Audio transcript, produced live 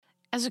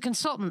As a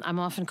consultant, I'm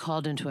often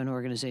called into an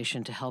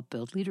organization to help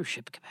build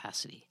leadership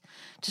capacity,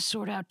 to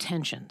sort out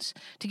tensions,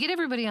 to get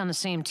everybody on the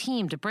same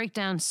team, to break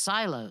down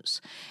silos,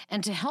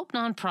 and to help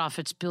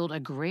nonprofits build a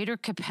greater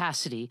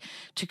capacity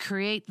to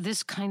create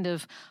this kind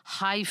of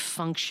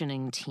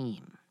high-functioning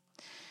team.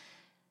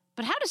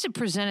 But how does it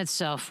present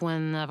itself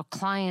when a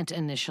client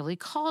initially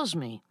calls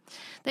me?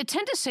 They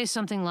tend to say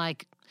something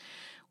like,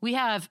 "We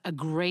have a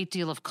great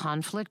deal of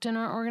conflict in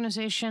our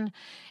organization.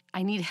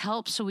 I need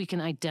help so we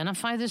can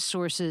identify the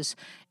sources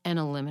and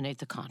eliminate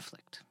the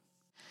conflict."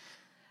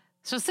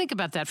 So think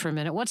about that for a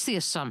minute. What's the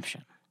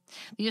assumption?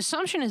 The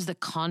assumption is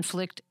that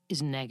conflict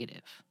is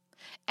negative.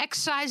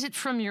 Excise it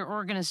from your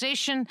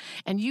organization,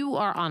 and you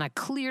are on a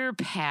clear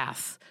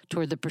path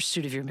toward the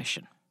pursuit of your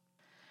mission.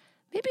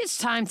 Maybe it's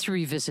time to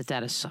revisit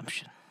that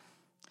assumption.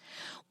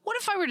 What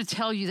if I were to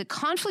tell you that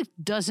conflict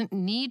doesn't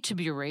need to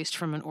be erased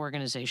from an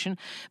organization,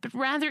 but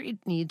rather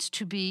it needs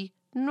to be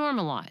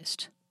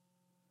normalized?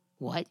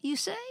 What, you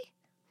say?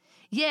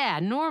 Yeah,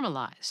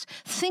 normalized.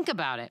 Think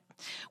about it.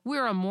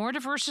 We're a more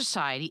diverse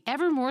society,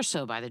 ever more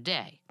so by the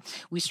day.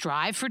 We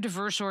strive for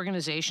diverse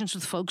organizations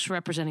with folks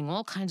representing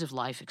all kinds of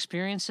life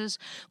experiences,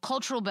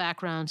 cultural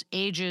backgrounds,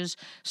 ages,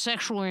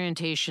 sexual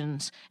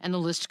orientations, and the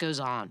list goes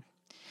on.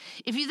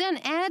 If you then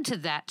add to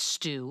that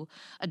stew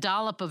a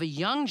dollop of a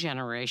young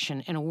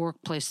generation in a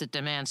workplace that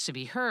demands to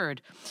be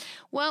heard,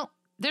 well,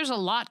 there's a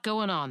lot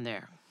going on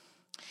there.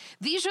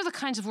 These are the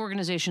kinds of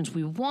organizations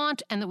we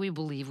want and that we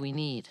believe we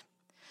need.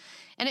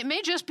 And it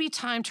may just be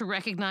time to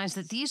recognize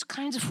that these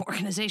kinds of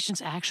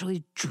organizations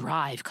actually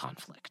drive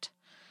conflict.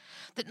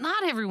 That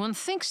not everyone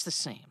thinks the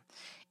same.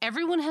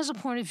 Everyone has a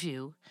point of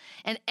view,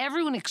 and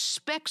everyone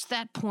expects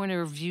that point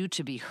of view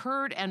to be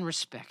heard and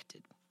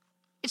respected.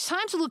 It's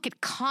time to look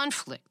at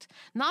conflict,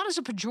 not as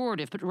a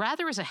pejorative, but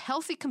rather as a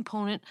healthy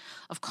component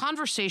of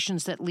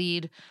conversations that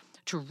lead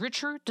to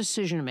richer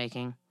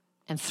decision-making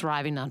and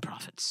thriving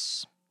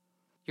nonprofits.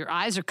 Your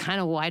eyes are kind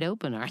of wide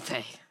open, aren't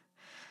they?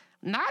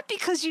 Not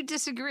because you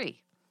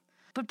disagree,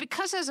 but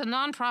because as a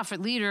nonprofit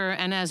leader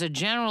and as a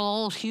general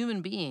old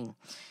human being,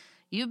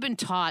 you've been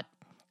taught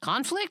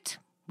conflict,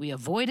 we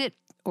avoid it,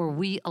 or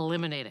we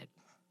eliminate it.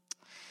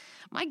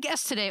 My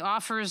guest today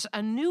offers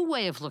a new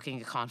way of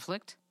looking at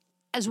conflict,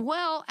 as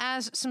well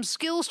as some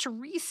skills to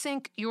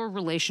rethink your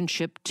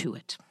relationship to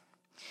it.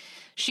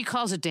 She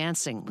calls it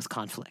dancing with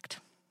conflict.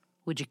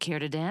 Would you care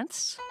to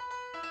dance?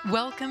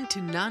 Welcome to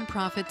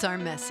Nonprofits Are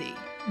Messy.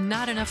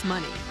 Not enough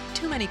money,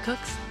 too many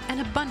cooks,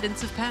 and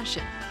abundance of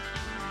passion.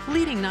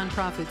 Leading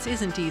nonprofits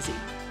isn't easy.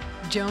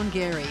 Joan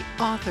Garry,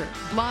 author,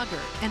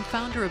 blogger, and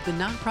founder of the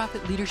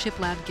Nonprofit Leadership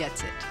Lab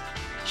gets it.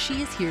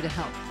 She is here to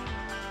help.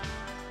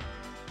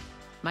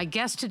 My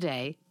guest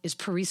today is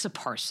Parisa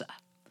Parsa.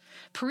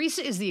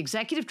 Parisa is the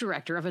executive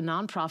director of a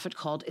nonprofit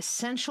called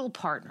Essential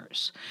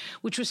Partners,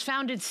 which was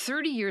founded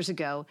 30 years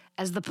ago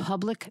as the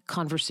Public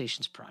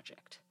Conversations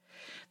Project.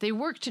 They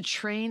work to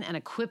train and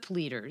equip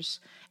leaders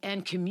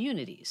and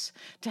communities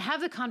to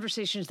have the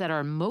conversations that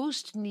are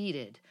most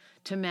needed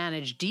to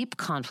manage deep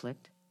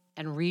conflict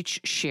and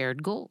reach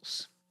shared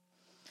goals.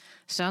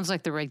 Sounds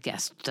like the right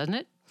guest, doesn't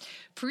it?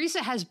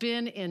 Parisa has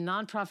been in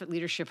nonprofit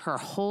leadership her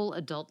whole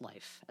adult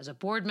life as a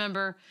board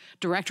member,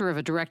 director of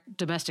a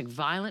domestic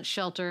violence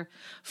shelter,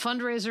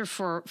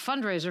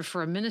 fundraiser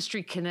for a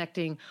ministry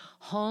connecting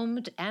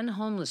homed and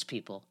homeless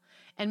people,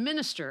 and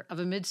minister of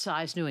a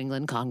mid-sized New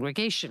England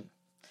congregation.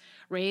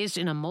 Raised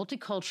in a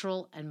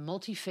multicultural and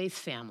multi-faith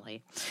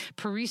family,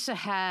 Parisa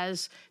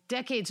has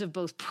decades of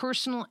both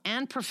personal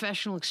and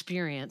professional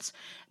experience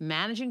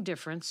managing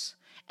difference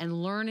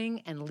and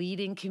learning and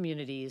leading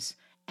communities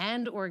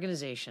and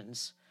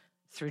organizations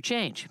through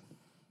change.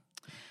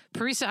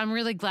 Parisa, I'm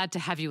really glad to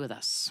have you with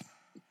us.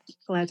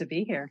 Glad to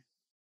be here.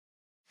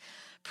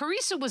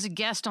 Parisa was a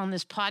guest on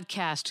this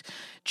podcast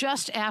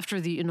just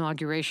after the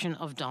inauguration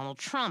of Donald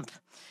Trump.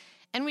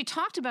 And we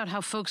talked about how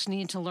folks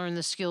need to learn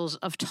the skills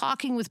of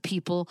talking with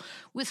people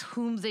with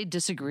whom they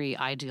disagree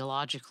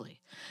ideologically.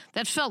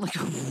 That felt like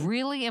a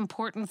really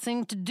important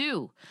thing to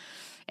do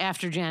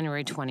after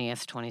January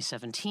 20th,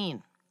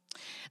 2017.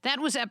 That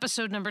was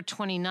episode number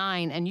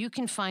 29, and you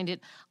can find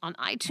it on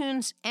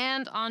iTunes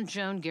and on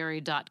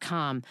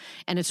joangarry.com,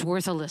 and it's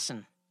worth a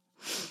listen.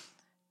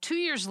 2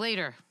 years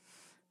later,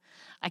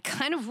 I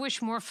kind of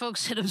wish more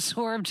folks had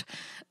absorbed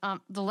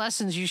the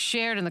lessons you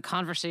shared in the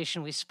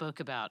conversation we spoke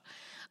about.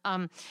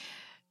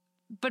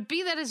 But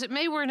be that as it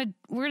may, we're in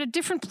a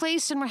different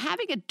place, and we're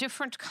having a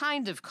different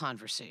kind of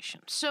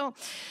conversation. So,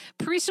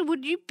 Parisa,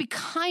 would you be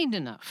kind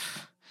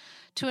enough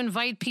to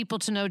invite people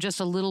to know just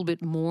a little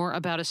bit more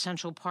about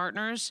Essential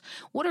Partners?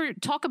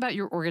 Talk about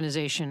your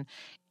organization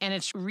and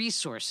its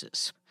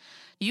resources.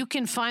 You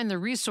can find the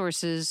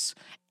resources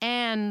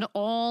and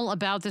all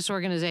about this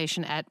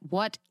organization at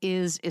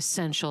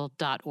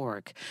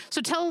whatisessential.org.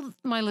 So tell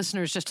my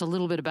listeners just a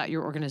little bit about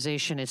your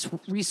organization, its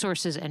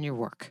resources, and your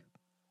work.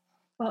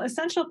 Well,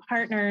 Essential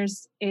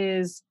Partners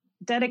is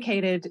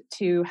dedicated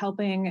to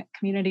helping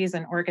communities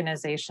and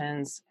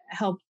organizations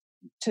help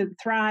to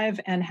thrive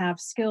and have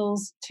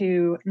skills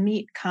to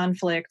meet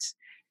conflict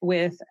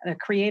with a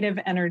creative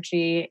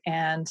energy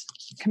and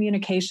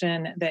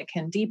communication that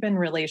can deepen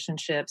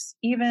relationships,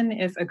 even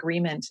if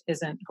agreement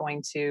isn't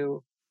going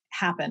to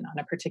happen on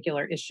a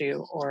particular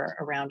issue or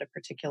around a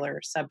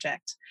particular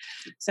subject.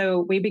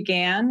 So we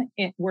began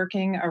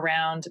working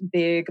around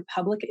big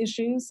public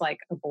issues like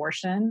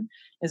abortion,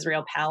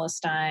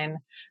 Israel-Palestine,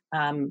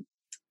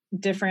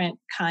 different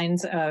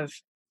kinds of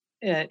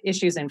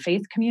issues in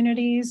faith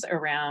communities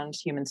around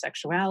human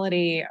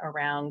sexuality,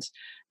 around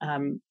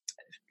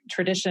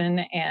tradition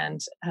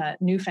and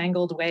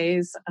newfangled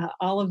ways,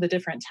 all of the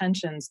different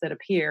tensions that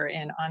appear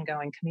in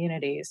ongoing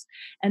communities.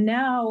 And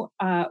now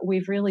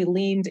we've really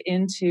leaned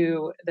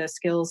into the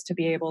skills to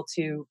be able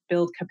to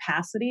build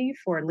capacity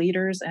for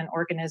leaders and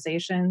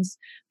organizations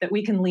that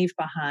we can leave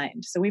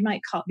behind. So we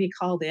might be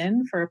called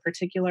in for a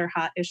particular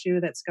hot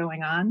issue that's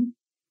going on,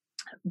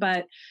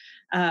 but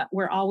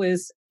we're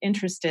always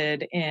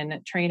interested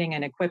in training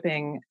and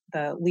equipping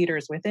the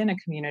leaders within a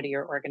community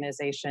or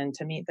organization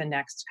to meet the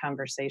next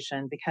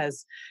conversation.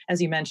 Because,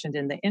 as you mentioned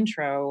in the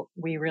intro,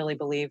 we really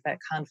believe that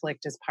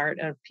conflict is part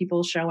of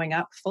people showing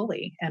up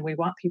fully, and we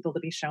want people to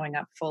be showing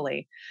up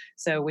fully.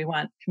 So we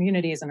want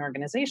communities and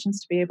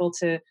organizations to be able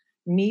to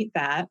meet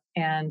that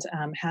and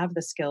have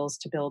the skills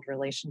to build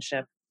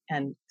relationship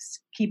and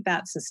keep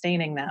that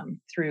sustaining them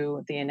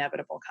through the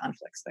inevitable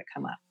conflicts that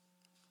come up.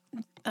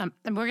 And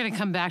we're going to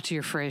come back to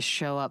your phrase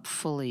 "show up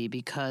fully,"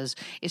 because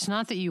it's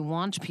not that you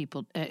want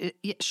people.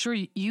 Sure,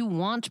 you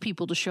want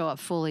people to show up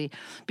fully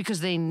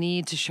because they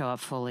need to show up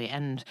fully,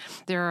 and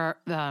there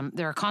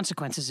are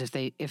consequences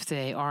if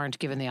they aren't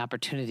given the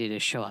opportunity to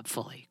show up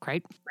fully.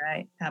 Right?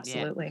 Right.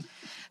 Absolutely.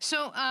 Yeah.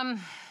 So,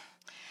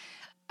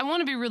 I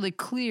want to be really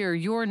clear.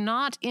 You're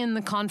not in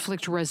the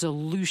conflict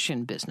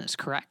resolution business,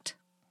 correct?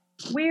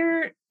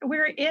 We're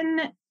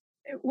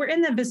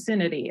in the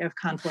vicinity of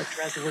conflict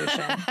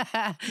resolution.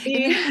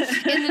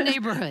 in the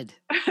neighborhood.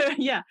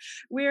 Yeah,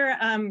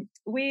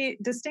 we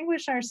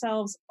distinguish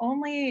ourselves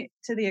only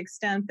to the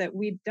extent that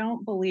we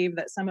don't believe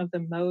that some of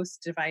the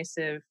most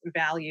divisive,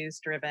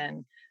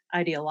 values-driven,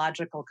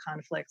 ideological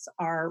conflicts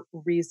are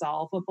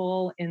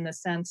resolvable in the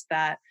sense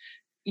that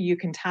you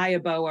can tie a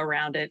bow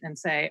around it and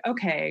say,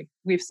 okay,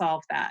 we've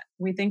solved that.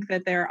 We think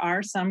that there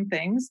are some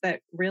things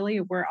that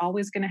really we're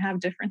always going to have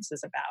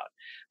differences about.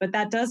 But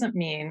that doesn't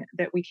mean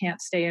that we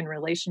can't stay in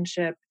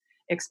relationship,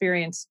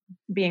 experience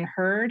being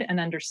heard and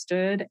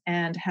understood,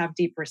 and have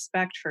deep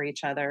respect for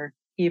each other,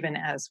 even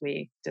as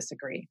we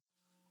disagree.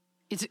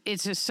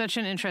 It's such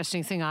an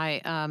interesting thing.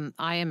 I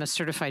am a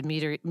certified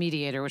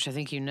mediator, which I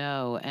think you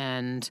know,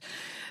 and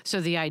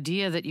so the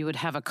idea that you would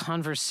have a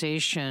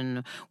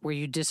conversation where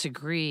you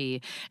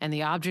disagree and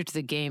the object of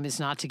the game is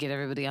not to get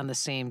everybody on the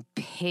same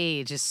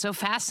page is so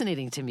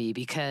fascinating to me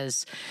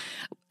because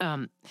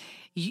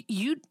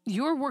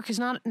your work is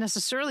not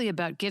necessarily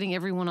about getting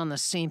everyone on the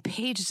same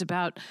page. It's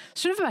about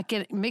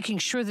making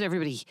sure that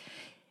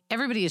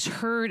everybody is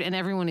heard and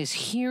everyone is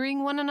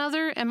hearing one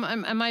another.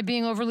 Am I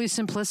being overly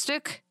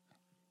simplistic?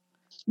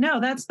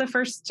 No, that's the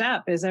first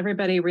step, is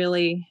everybody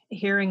really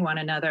hearing one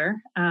another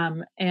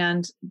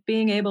and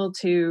being able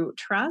to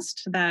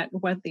trust that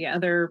what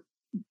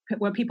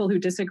people who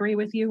disagree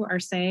with you are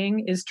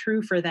saying is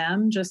true for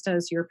them, just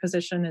as your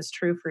position is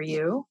true for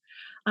you.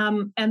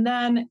 And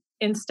then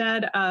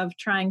instead of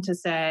trying to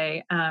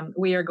say,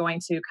 we are going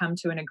to come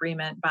to an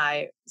agreement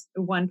by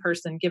one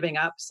person giving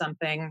up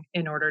something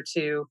in order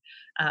to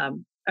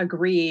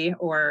agree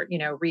or,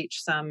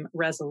 reach some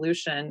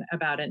resolution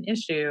about an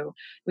issue,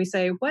 we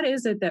say, what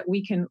is it that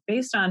we can,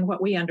 based on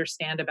what we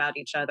understand about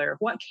each other,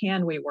 what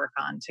can we work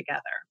on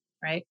together,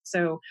 right?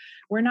 So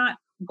we're not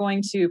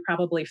going to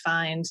probably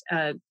find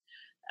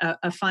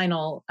a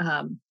final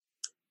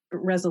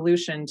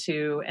resolution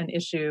to an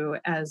issue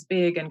as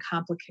big and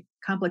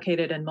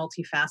complicated and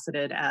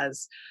multifaceted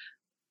as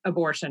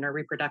abortion or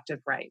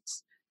reproductive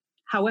rights.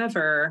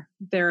 However,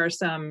 there are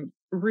some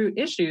root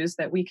issues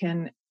that we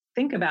can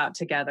think about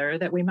together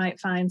that we might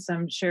find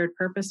some shared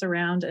purpose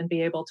around and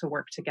be able to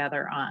work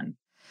together on.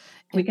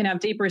 We can have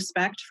deep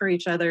respect for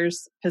each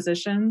other's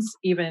positions,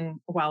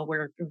 even while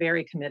we're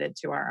very committed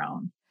to our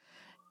own.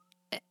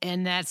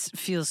 And that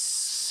feels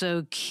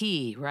so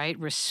key, right?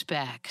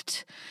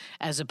 Respect,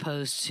 as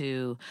opposed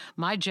to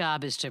my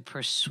job is to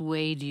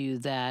persuade you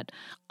that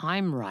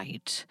I'm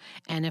right.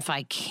 And if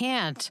I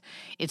can't,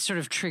 it sort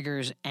of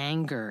triggers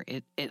anger.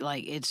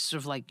 It's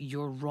sort of like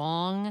you're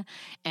wrong,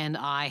 and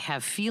I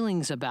have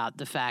feelings about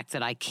the fact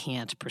that I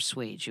can't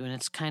persuade you. And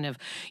it's kind of,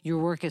 your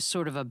work is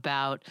sort of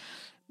about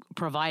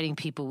providing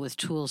people with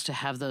tools to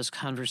have those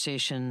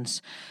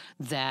conversations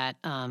that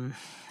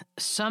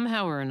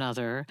somehow or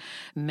another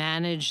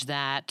manage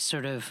that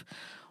sort of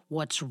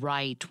what's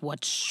right,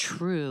 what's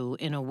true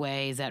in a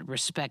way that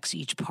respects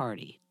each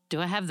party.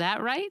 Do I have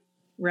that right?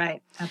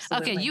 Right.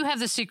 Absolutely. Okay, you have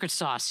the secret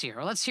sauce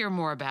here. Let's hear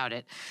more about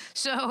it.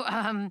 So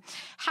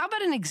how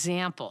about an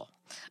example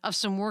of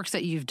some work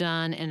that you've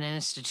done in an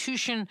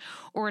institution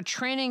or a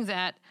training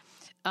that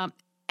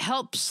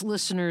helps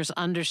listeners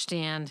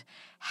understand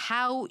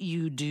how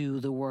you do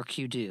the work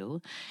you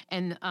do.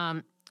 And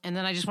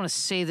then I just want to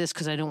say this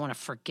because I don't want to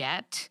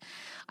forget.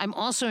 I'm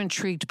also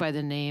intrigued by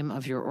the name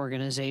of your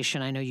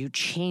organization. I know you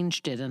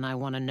changed it, and I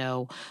want to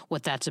know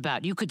what that's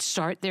about. You could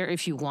start there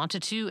if you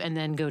wanted to, and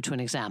then go to an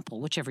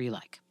example, whichever you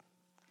like.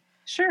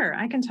 Sure,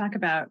 I can talk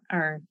about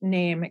our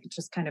name. It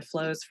just kind of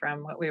flows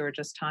from what we were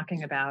just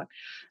talking about.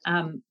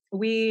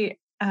 We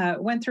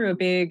went through a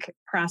big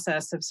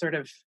process of sort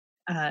of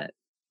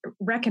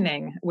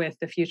reckoning with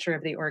the future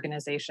of the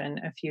organization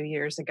a few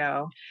years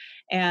ago.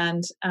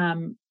 And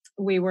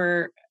we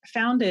were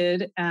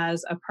founded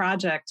as a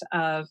project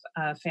of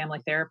a Family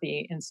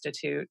Therapy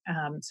Institute.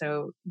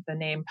 So the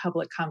name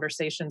Public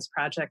Conversations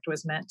Project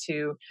was meant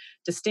to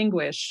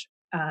distinguish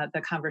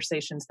the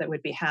conversations that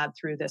would be had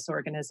through this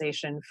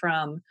organization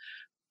from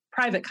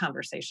private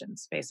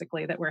conversations,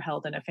 basically, that were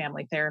held in a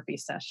family therapy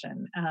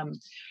session.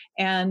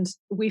 And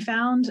we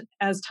found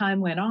as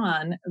time went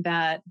on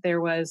that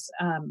there was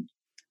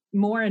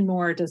more and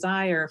more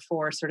desire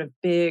for sort of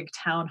big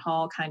town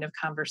hall kind of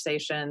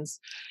conversations.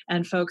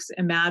 And folks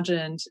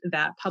imagined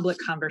that Public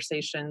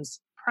Conversations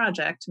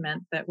Project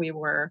meant that we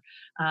were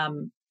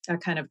a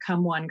kind of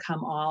come one,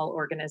 come all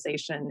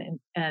organization.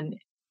 And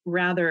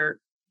rather,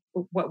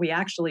 what we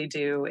actually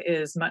do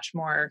is much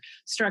more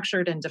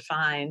structured and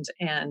defined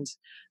and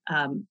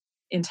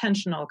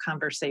intentional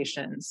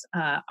conversations.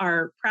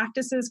 Our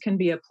practices can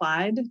be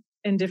applied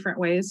in different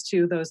ways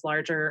to those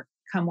larger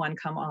come one,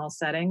 come all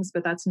settings,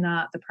 but that's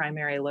not the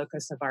primary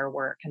locus of our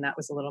work, and that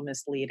was a little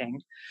misleading.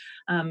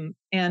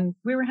 And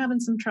we were having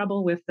some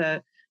trouble with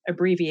the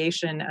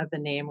abbreviation of the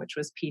name, which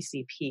was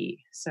PCP.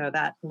 So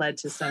that led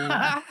to some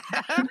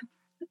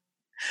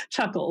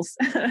chuckles,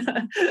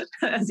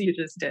 as you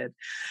just did.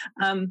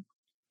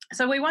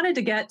 So we wanted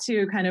to get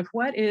to kind of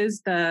what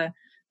is the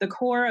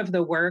core of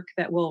the work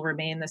that will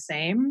remain the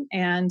same.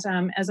 And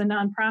as a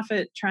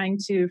nonprofit trying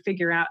to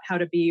figure out how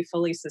to be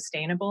fully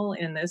sustainable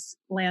in this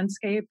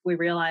landscape, we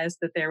realized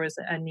that there was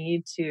a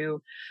need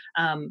to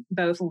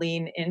both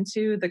lean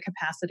into the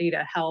capacity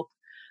to help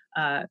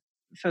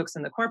folks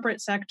in the corporate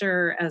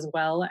sector, as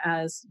well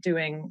as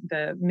doing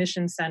the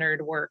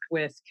mission-centered work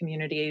with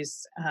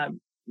communities,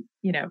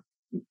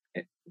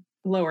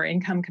 lower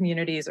income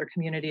communities or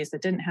communities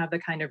that didn't have the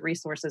kind of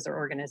resources or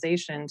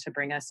organization to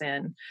bring us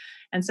in.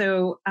 And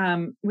so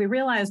we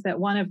realized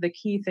that one of the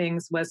key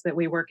things was that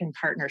we work in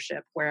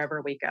partnership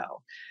wherever we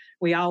go.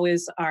 We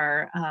always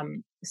are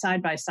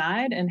side by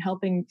side and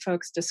helping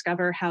folks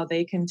discover how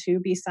they can too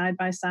be side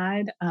by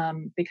side.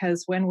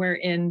 Because when we're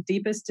in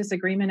deepest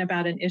disagreement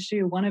about an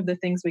issue, one of the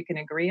things we can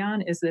agree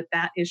on is that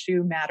that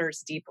issue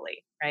matters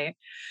deeply, right?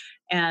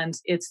 And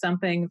it's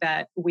something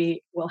that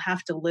we will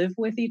have to live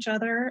with each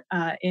other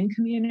in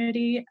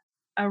community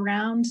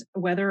around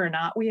whether or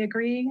not we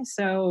agree.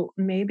 So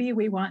maybe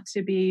we want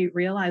to be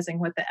realizing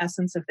what the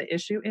essence of the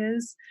issue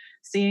is,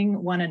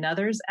 seeing one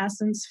another's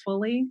essence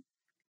fully,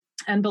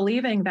 and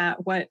believing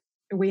that what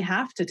we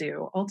have to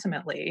do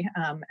ultimately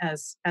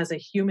as a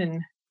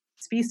human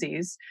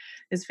species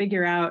is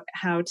figure out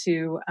how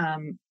to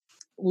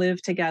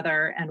live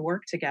together and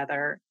work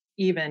together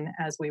even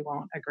as we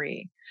won't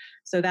agree.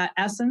 So that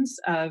essence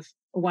of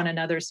one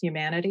another's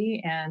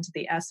humanity and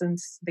the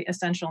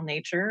essential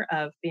nature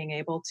of being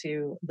able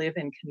to live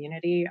in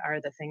community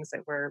are the things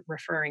that we're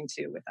referring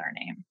to with our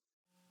name.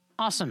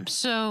 Awesome.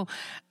 So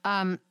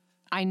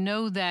I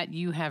know that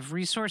you have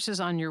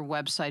resources on your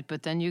website,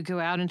 but then you go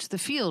out into the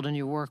field and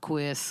you work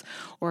with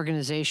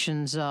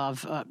organizations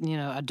of,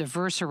 a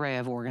diverse array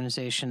of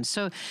organizations.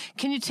 So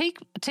can you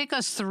take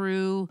us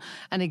through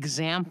an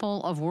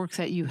example of work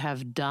that you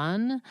have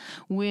done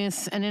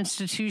with an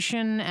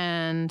institution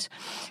and,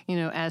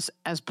 as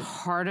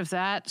part of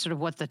that, sort of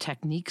what the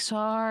techniques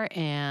are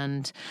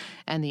and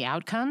the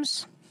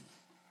outcomes?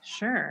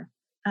 Sure.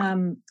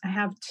 I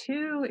have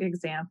two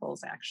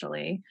examples,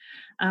 actually.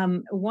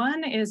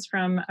 One is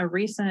from a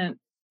recent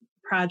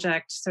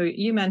project. So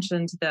you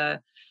mentioned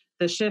the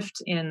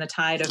shift in the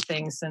tide of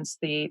things since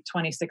the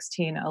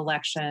 2016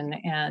 election,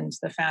 and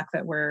the fact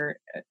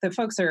that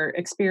folks are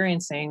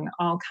experiencing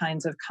all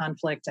kinds of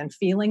conflict and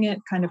feeling it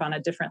kind of on a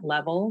different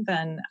level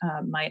than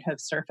might have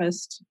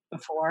surfaced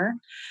before.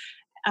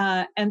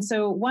 And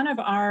so one of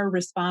our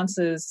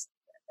responses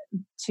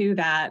to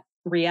that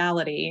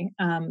reality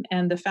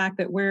and the fact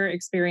that we're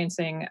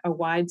experiencing a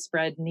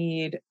widespread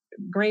need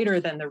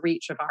greater than the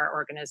reach of our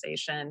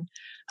organization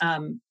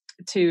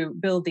to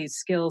build these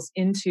skills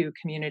into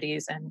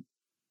communities and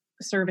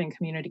serving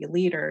community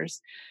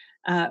leaders.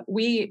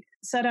 We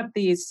set up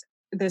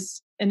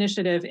this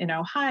initiative in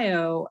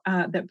Ohio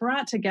that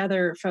brought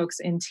together folks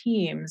in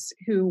teams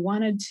who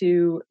wanted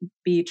to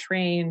be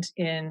trained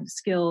in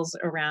skills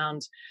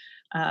around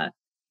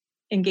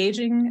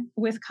engaging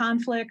with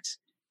conflict,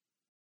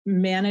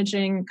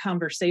 managing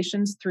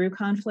conversations through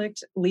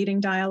conflict, leading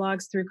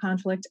dialogues through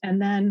conflict,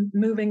 and then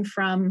moving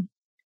from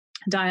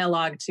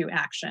dialogue to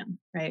action,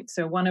 right?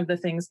 So one of the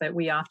things that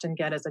we often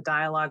get as a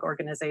dialogue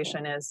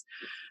organization is,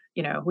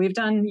 we've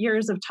done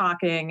years of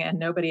talking and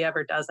nobody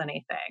ever does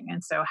anything.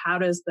 And so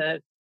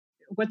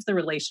what's the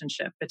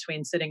relationship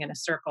between sitting in a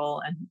circle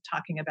and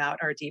talking about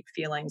our deep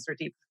feelings or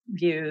deep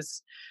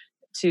views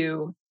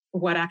to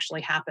what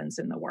actually happens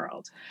in the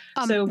world.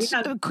 So we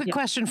have a quick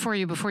question for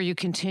you before you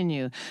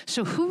continue.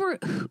 So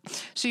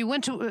so you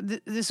went to,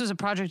 this was a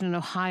project in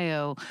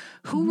Ohio.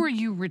 Who were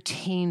you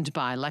retained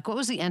by? Like, what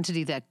was the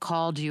entity that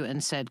called you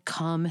and said,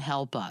 come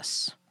help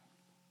us?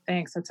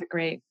 Thanks. That's a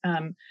great.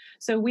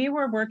 So we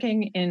were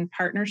working in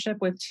partnership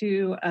with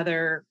two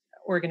other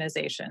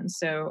organizations.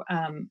 So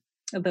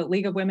the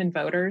League of Women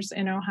Voters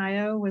in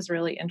Ohio was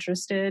really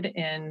interested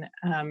in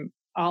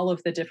all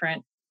of the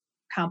different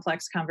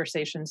complex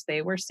conversations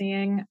they were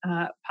seeing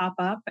pop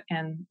up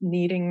and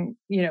needing,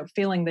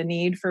 feeling the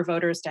need for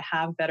voters to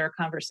have better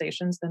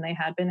conversations than they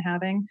had been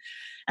having.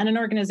 And an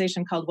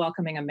organization called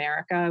Welcoming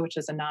America, which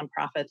is a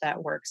nonprofit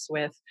that works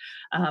with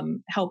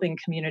helping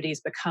communities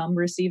become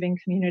receiving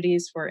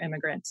communities for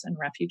immigrants and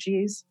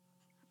refugees.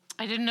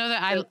 I didn't know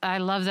that. I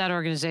love that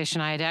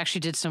organization. I had actually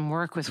did some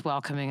work with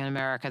Welcoming in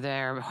America.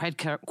 Their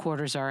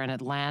headquarters are in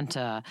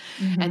Atlanta,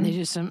 and they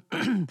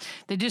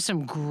do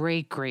some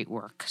great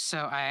work. So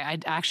I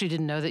actually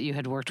didn't know that you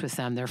had worked with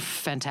them. They're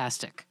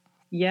fantastic.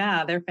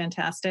 Yeah, they're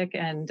fantastic,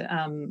 and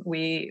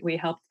we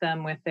helped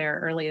them with their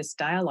earliest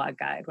dialogue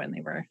guide when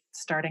they were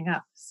starting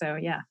up. So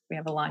yeah, we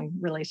have a long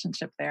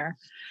relationship there.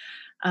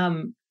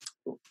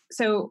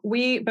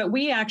 But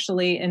we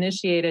actually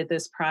initiated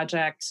this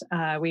project.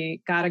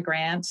 We got a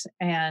grant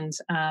and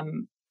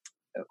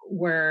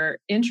were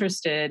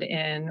interested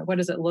in what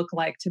does it look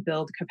like to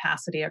build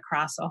capacity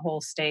across a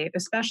whole state,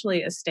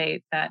 especially a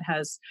state that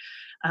has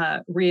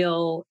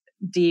real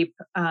deep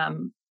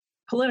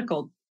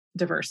political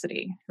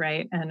diversity,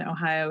 right? And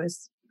Ohio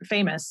is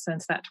famous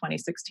since that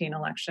 2016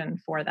 election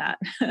for that,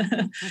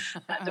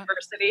 that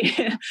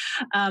diversity.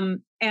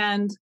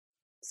 And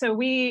so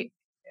we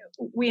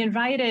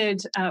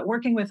invited,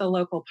 working with a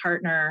local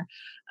partner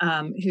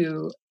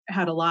who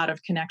had a lot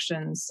of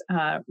connections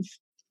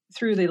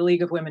through the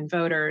League of Women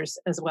Voters,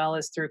 as well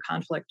as through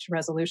conflict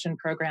resolution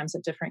programs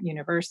at different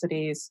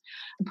universities,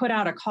 put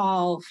out a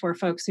call for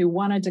folks who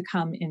wanted to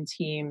come in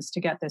teams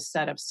to get this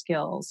set of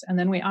skills. And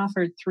then we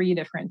offered 3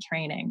 different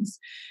trainings.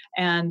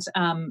 And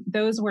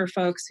those were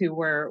folks who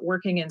were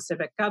working in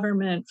civic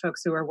government,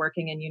 folks who were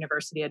working in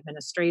university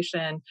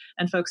administration,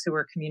 and folks who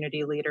were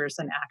community leaders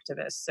and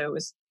activists. So it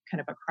was kind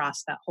of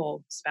across that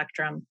whole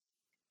spectrum.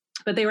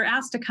 But they were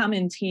asked to come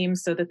in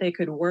teams so that they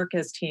could work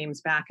as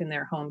teams back in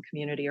their home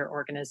community or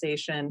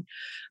organization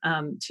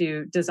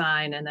to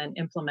design and then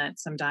implement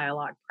some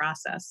dialogue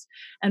process.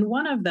 And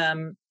one of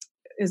them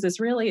is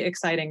this really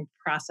exciting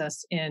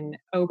process in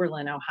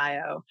Oberlin,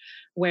 Ohio,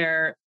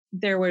 where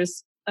there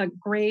was a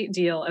great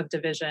deal of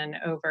division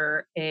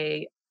over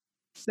the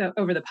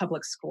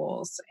public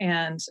schools.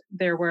 And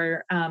there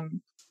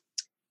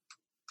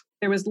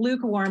was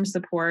lukewarm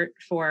support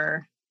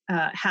for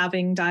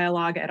having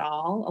dialogue at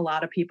all. A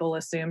lot of people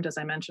assumed, as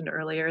I mentioned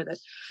earlier, that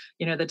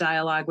the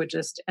dialogue would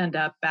just end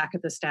up back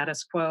at the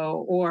status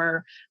quo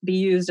or be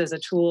used as a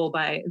tool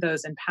by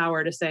those in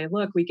power to say,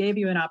 look, we gave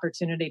you an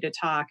opportunity to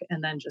talk,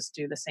 and then just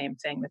do the same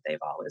thing that they've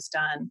always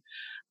done.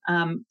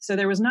 So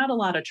there was not a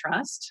lot of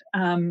trust,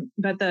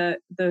 but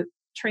the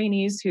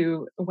trainees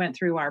who went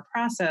through our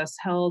process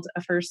held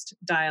a first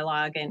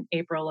dialogue in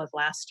April of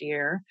last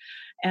year.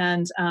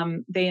 And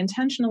they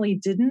intentionally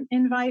didn't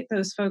invite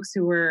those folks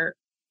who were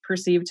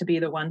perceived to be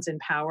the ones in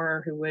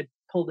power who would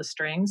pull the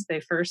strings.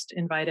 They first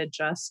invited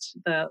just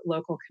the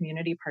local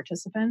community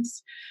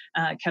participants,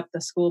 kept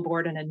the school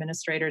board and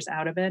administrators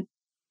out of it.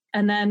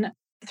 And then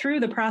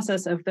through the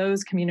process of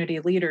those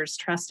community leaders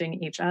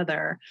trusting each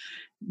other,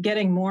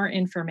 getting more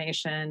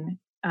information,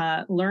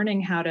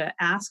 learning how to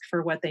ask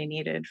for what they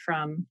needed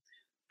from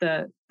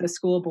the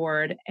school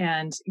board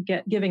and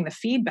giving the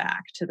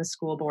feedback to the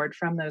school board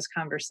from those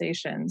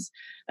conversations,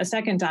 a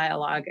second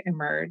dialogue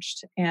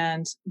emerged,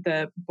 and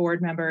the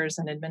board members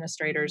and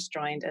administrators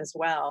joined as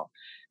well.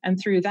 And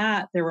through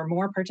that, there were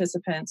more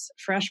participants,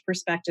 fresh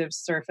perspectives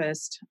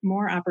surfaced,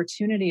 more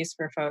opportunities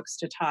for folks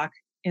to talk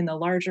in the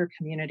larger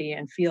community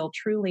and feel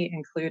truly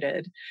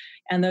included.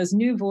 And those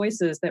new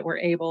voices that were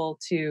able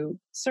to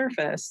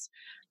surface,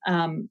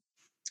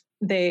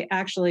 they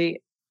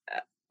actually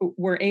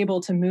were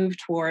able to move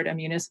toward a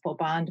municipal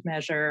bond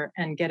measure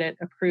and get it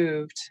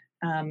approved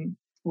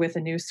with a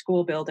new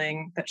school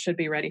building that should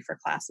be ready for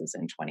classes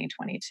in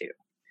 2022.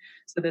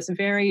 So this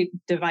very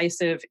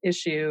divisive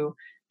issue,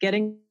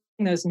 getting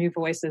those new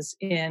voices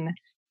in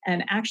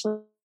and actually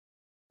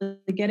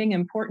getting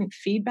important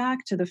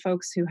feedback to the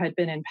folks who had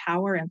been in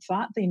power and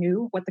thought they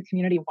knew what the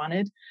community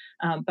wanted,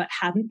 but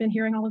hadn't been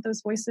hearing all of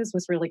those voices,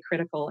 was really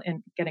critical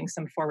in getting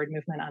some forward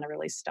movement on a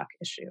really stuck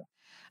issue.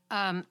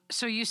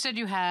 So you said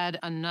you had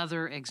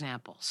another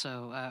example.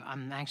 So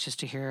I'm anxious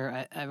to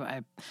hear.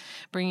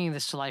 Bringing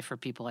this to life for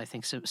people, I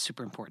think, is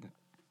super important.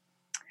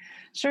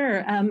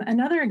 Sure.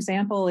 Another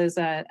example is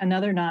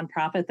another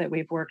nonprofit that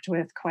we've worked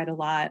with quite a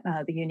lot,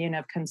 the Union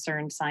of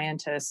Concerned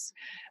Scientists,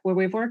 where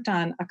we've worked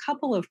on a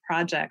couple of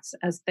projects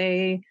as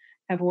they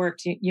have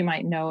worked. You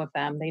might know of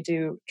them. They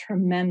do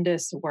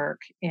tremendous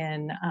work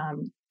in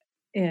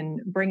in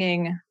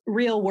bringing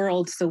real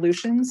world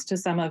solutions to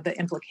some of the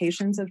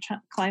implications of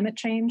climate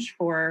change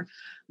for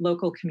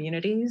local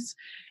communities.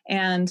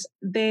 And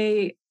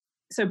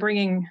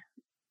bringing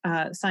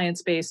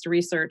science-based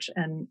research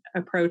and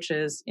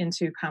approaches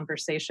into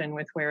conversation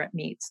with where it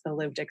meets the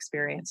lived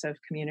experience of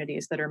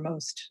communities that are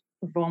most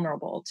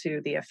vulnerable to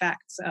the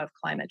effects of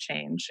climate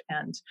change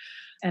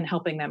and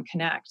helping them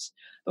connect.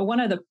 But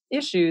one of the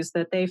issues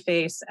that they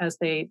face as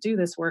they do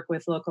this work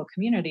with local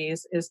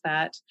communities is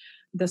that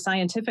the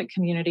scientific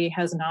community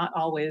has not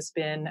always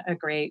been a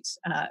great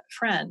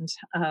friend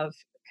of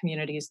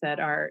communities that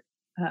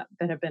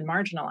have been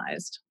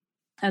marginalized.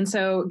 And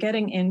so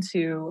getting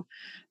into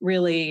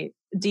really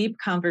deep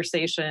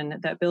conversation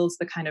that builds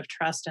the kind of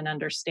trust and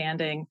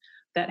understanding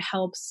that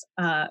helps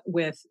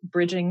with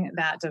bridging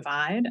that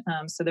divide.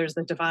 So there's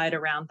the divide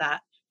around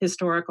that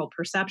historical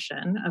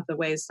perception of the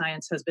ways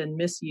science has been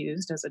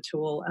misused as a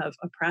tool of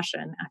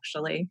oppression,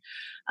 actually.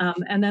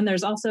 And then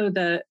there's also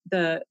the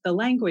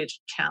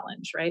language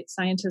challenge, right?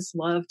 Scientists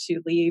love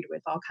to lead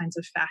with all kinds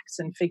of facts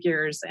and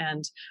figures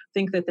and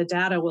think that the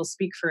data will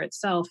speak for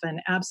itself and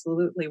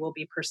absolutely will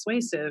be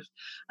persuasive.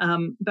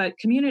 But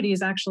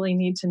communities actually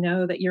need to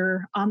know that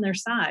you're on their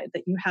side,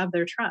 that you have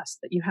their trust,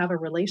 that you have a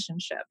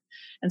relationship.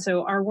 And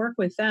so our work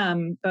with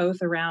them,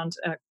 both around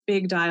a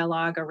big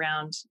dialogue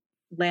around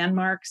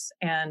landmarks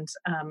and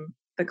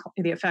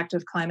the effect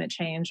of climate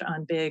change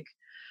on big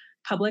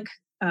public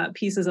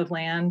pieces of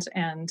land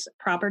and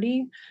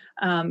property,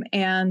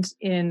 and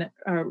in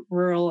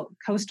rural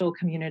coastal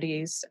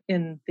communities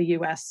in the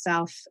U.S.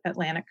 South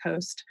Atlantic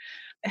coast,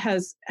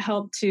 has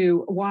helped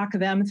to walk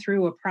them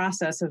through a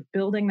process of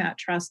building that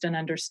trust and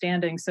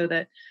understanding so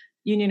that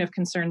Union of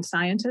Concerned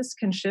Scientists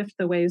can shift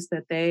the ways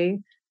that they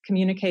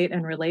communicate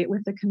and relate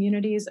with the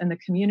communities, and the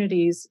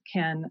communities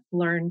can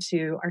learn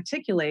to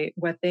articulate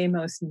what they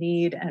most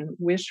need and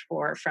wish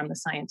for from the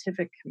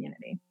scientific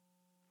community.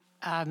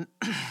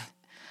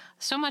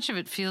 So much of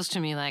it feels to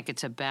me like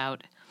it's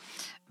about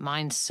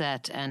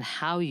mindset and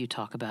how you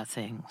talk about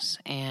things.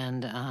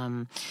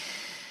 And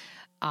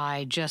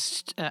I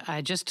just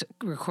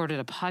recorded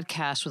a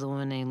podcast with a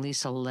woman named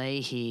Lisa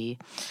Leahy,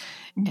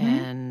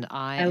 and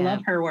I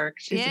love her work.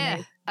 She's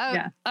amazing.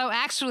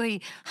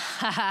 Actually,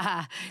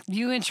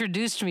 you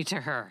introduced me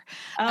to her.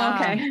 Oh,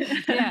 okay.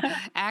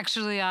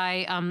 Actually,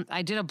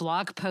 I did a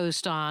blog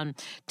post on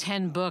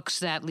 10 books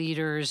that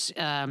leaders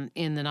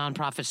in the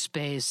nonprofit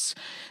space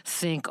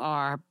think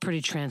are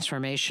pretty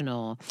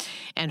transformational,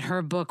 and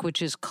her book,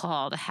 which is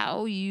called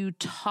 "How You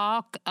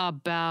Talk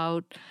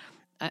About."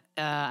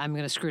 I'm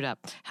going to screw it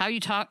up. How you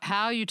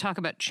talk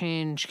about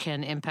change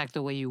can impact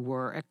the way you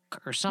work,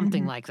 or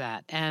something like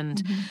that.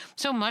 And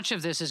so much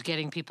of this is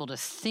getting people to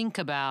think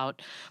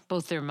about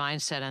both their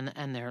mindset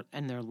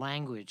and their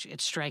language.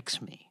 It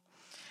strikes me.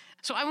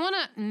 So I want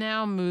to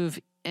now move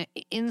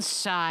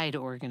inside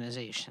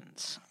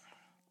organizations.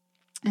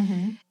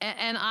 And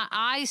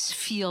I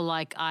feel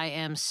like I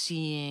am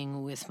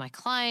seeing with my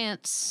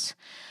clients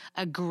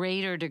a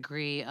greater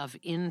degree of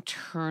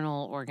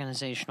internal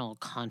organizational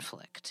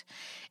conflict.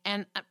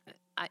 And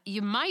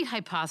you might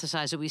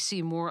hypothesize that we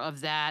see more of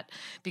that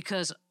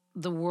because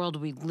the world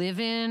we live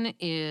in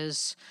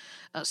is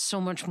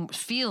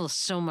feels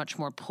so much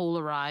more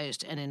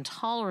polarized and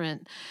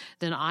intolerant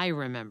than I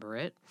remember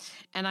it.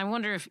 And I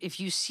wonder if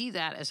you see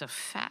that as a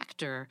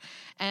factor.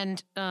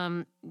 And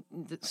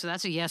so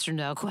that's a yes or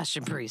no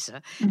question,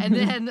 Parisa. And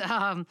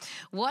then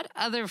what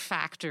other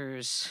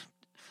factors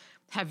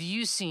have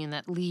you seen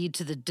that lead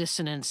to the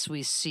dissonance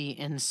we see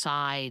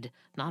inside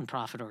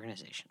nonprofit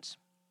organizations?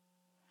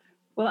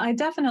 Well, I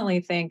definitely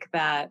think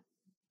that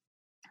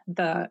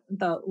the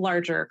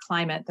larger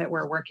climate that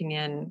we're working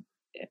in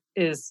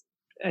is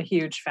a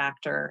huge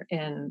factor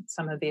in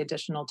some of the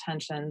additional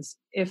tensions,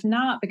 if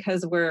not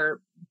because we're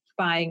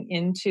buying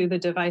into the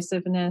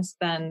divisiveness,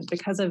 then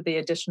because of the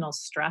additional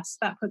stress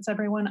that puts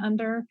everyone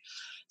under.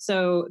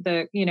 So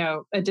the,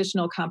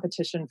 additional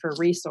competition for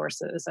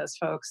resources as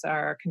folks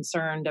are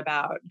concerned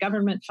about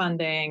government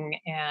funding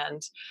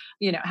and,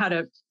 how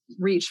to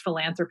reach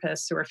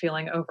philanthropists who are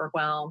feeling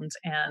overwhelmed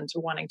and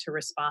wanting to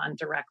respond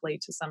directly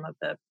to some of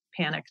the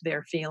panic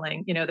they're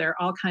feeling. There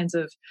are all kinds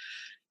of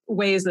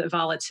ways that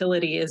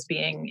volatility is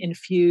being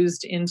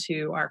infused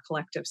into our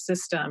collective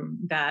system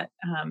that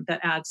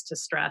adds to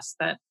stress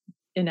that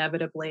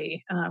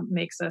inevitably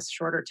makes us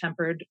shorter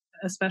tempered,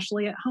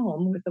 especially at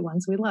home with the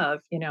ones we love.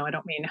 I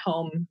don't mean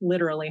home,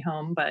 literally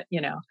home, but,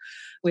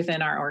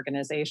 within our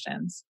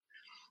organizations.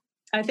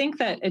 I think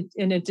that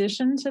in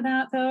addition to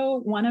that, though,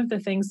 one of the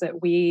things that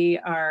we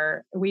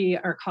are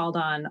called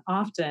on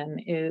often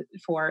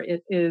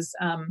is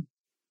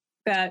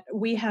that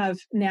we have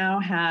now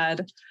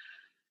had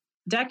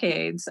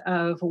decades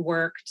of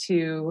work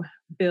to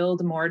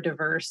build more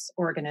diverse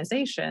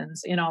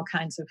organizations in all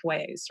kinds of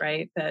ways,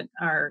 right? That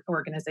our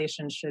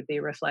organizations should be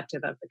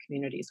reflective of the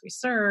communities we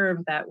serve,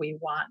 that we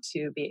want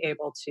to be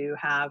able to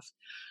have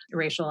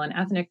racial and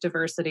ethnic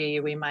diversity.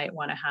 We might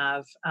want to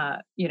have,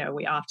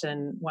 we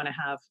often want to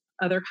have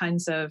other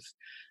kinds of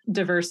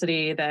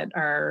diversity that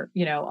are,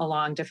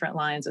 along different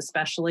lines,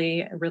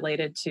 especially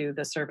related to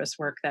the service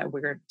work that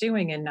we're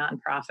doing in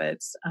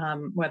nonprofits,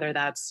 whether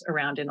that's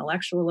around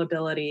intellectual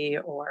ability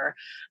or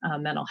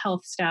mental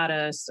health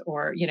status,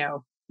 or,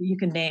 you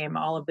can name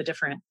all of the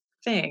different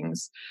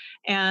things.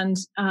 And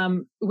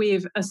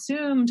we've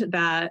assumed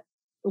that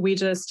we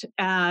just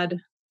add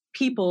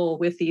people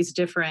with these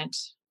different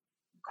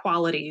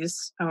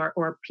qualities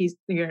or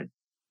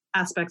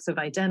aspects of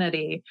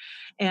identity,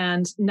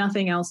 and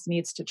nothing else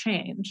needs to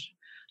change.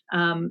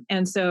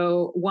 And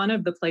so one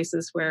of the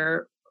places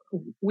where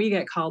we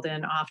get called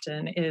in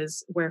often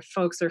is where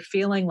folks are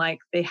feeling like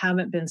they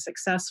haven't been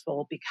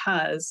successful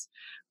because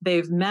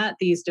they've met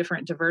these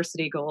different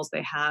diversity goals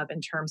they have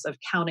in terms of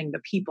counting the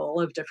people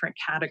of different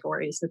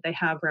categories that they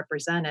have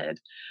represented.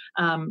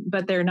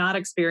 But they're not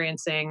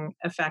experiencing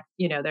effect,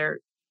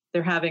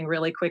 they're having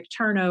really quick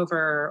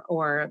turnover,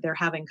 or they're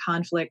having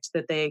conflict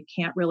that they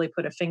can't really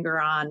put a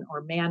finger on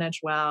or manage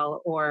well,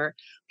 or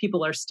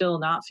people are still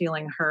not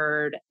feeling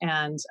heard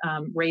and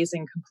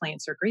raising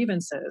complaints or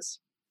grievances.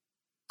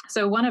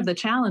 So one of the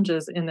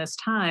challenges in this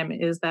time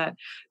is that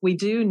we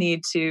do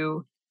need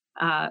to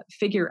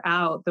figure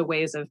out the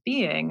ways of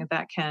being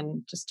that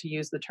can, just to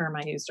use the term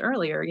I used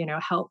earlier,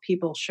 help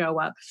people show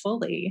up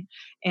fully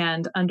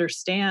and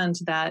understand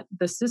that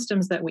the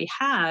systems that we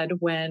had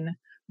when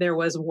there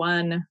was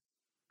one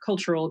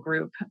cultural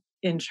group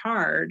in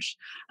charge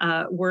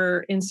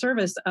were in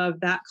service of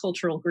that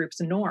cultural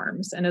group's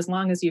norms. And as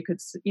long as you could,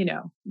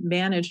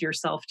 manage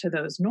yourself to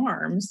those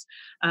norms,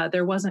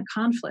 there wasn't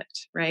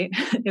conflict, right?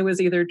 It was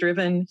either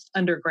driven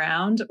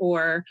underground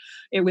or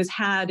it was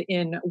had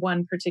in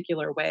one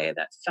particular way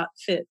that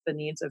fit the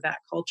needs of that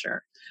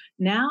culture.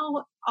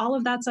 Now, all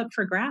of that's up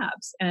for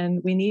grabs,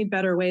 and we need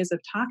better ways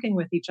of talking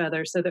with each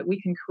other so that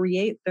we can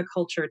create the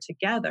culture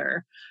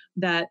together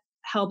that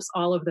helps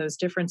all of those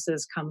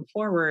differences come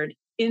forward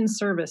in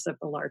service of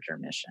the larger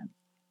mission.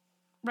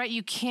 Right.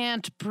 You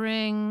can't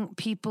bring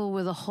people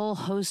with a whole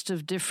host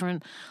of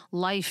different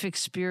life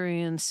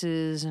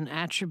experiences and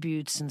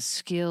attributes and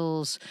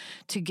skills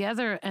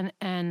together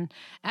and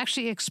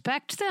actually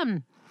expect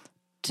them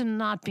to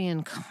not be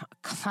in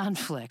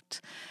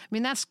conflict. I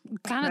mean, that's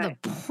kind of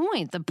the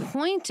point. The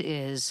point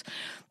is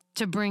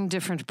to bring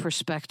different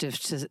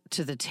perspectives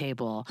to the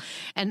table.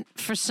 And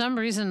for some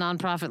reason,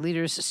 nonprofit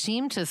leaders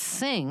seem to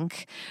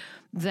think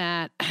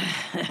that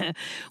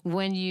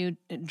when you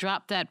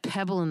drop that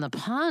pebble in the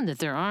pond, that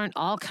there aren't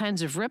all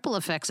kinds of ripple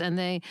effects. And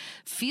they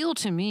feel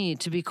to me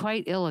to be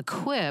quite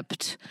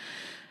ill-equipped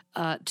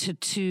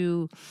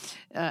to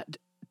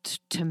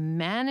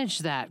manage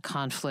that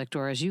conflict,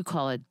 or as you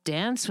call it,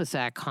 dance with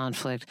that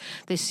conflict.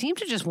 They seem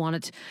to just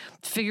want to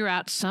figure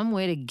out some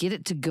way to get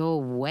it to go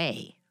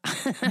away.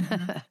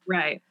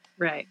 Right.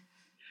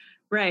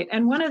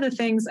 And one of the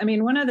things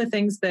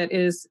that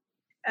is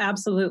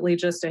absolutely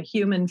just a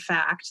human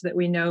fact that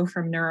we know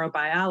from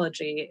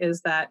neurobiology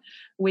is that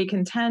we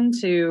can tend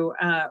to,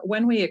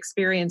 when we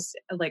experience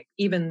like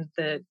even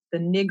the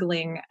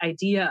niggling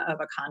idea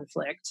of a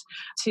conflict,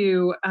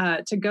 to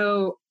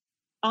go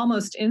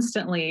almost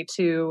instantly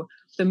to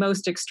the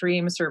most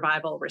extreme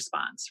survival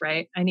response,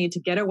 right? I need to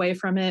get away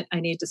from it. I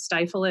need to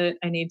stifle it.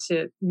 I need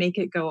to make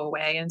it go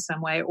away in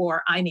some way,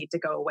 or I need to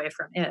go away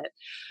from it.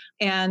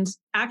 And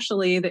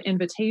actually, the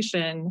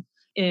invitation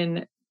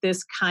in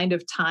this kind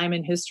of time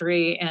in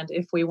history, and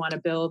if we want to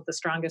build the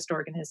strongest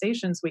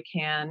organizations we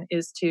can,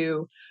 is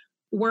to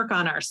work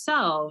on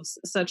ourselves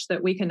such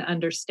that we can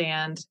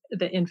understand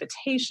the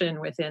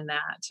invitation within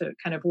that, to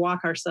kind of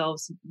walk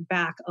ourselves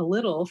back a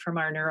little from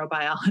our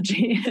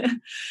neurobiology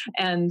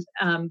and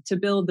to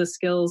build the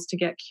skills to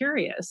get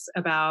curious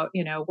about,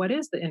 what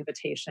is the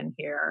invitation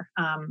here?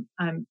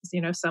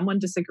 Someone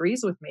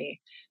disagrees with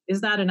me.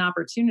 Is that an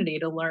opportunity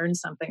to learn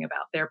something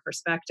about their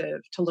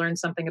perspective, to learn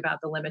something about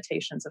the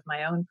limitations of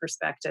my own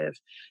perspective,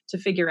 to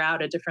figure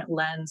out a different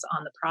lens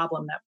on the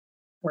problem that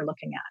we're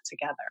looking at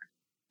together?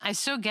 I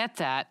so get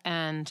that.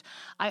 And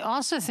I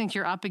also think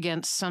you're up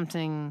against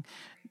something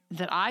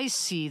that I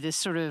see, this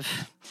sort of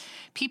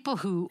people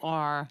who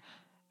are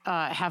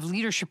have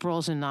leadership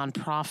roles in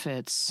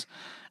nonprofits.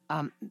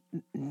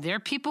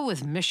 They're people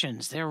with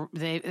missions.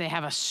 They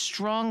have a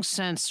strong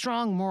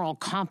moral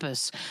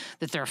compass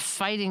that they're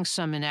fighting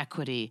some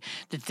inequity,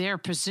 that their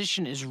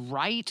position is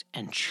right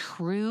and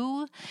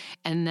true,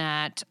 and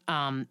that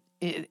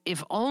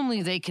if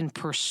only they can,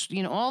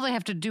 all they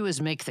have to do is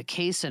make the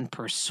case and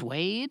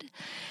persuade.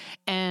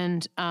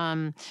 And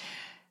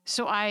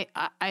so I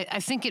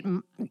think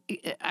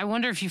I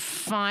wonder if you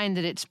find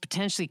that it's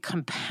potentially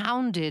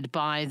compounded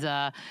by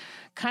the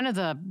kind of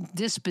the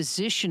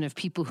disposition of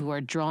people who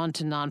are drawn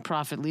to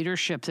nonprofit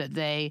leadership, that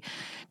they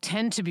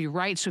tend to be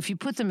right. So if you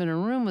put them in a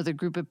room with a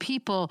group of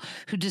people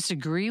who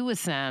disagree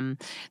with them,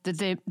 that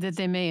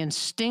they may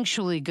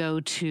instinctually go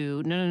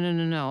to,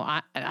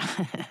 no,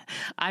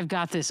 I've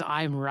got this,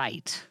 I'm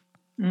right.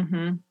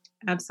 Mm-hmm.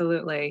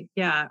 Absolutely.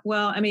 Yeah.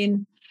 Well, I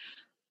mean,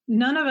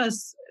 none of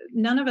us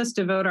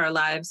devote our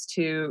lives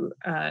to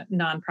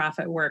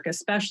nonprofit work,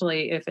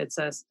 especially if it's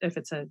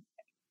a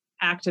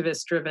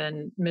activist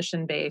driven,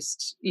 mission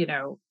based,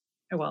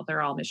 well,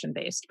 they're all mission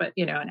based, but,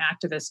 an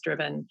activist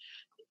driven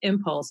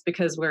impulse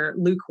because we're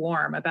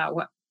lukewarm about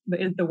what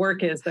the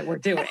work is that we're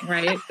doing,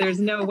 right? There's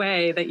no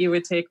way that you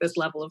would take this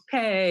level of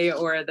pay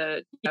or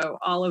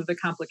all of the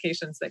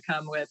complications that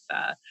come with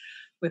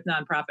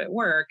nonprofit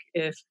work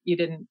if you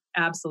didn't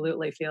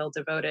absolutely feel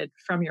devoted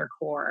from your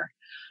core.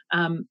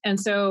 And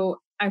so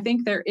I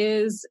think there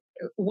is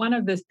one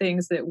of the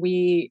things that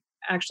we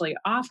actually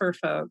offer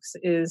folks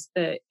is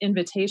the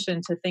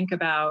invitation to think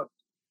about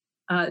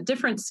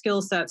different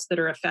skill sets that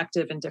are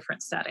effective in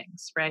different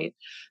settings, right?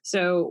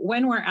 So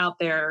when we're out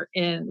there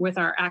with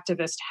our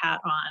activist hat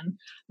on,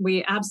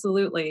 we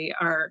absolutely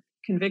are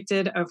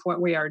convicted of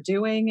what we are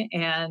doing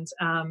and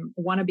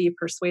want to be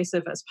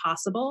persuasive as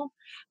possible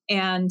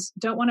and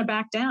don't want to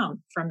back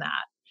down from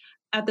that.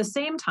 At the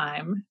same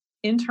time,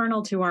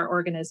 internal to our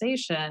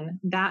organization,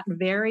 that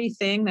very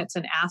thing that's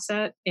an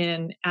asset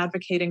in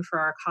advocating for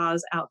our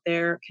cause out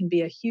there can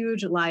be a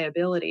huge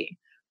liability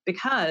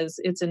because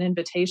it's an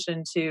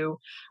invitation to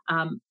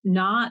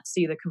not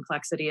see the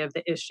complexity of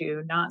the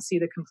issue, not see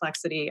the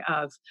complexity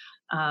of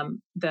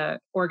the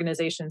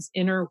organization's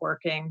inner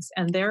workings,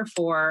 and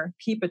therefore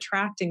keep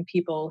attracting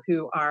people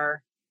who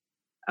are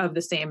of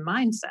the same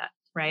mindset,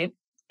 right?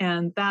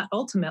 And that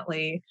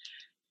ultimately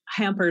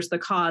hampers the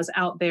cause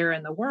out there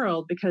in the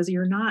world because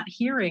you're not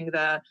hearing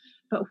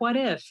but what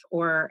if,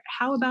 or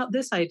how about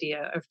this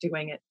idea of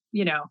doing it,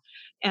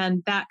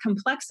 and that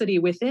complexity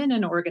within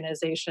an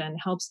organization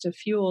helps to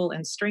fuel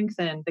and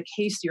strengthen the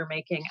case you're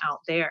making out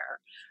there.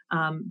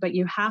 But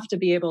you have to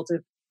be able to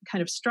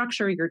kind of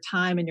structure your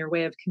time and your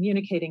way of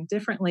communicating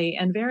differently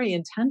and very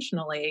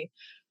intentionally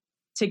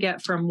to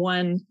get from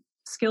one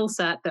skill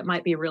set that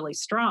might be really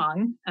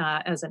strong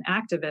as an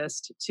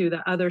activist to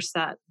the other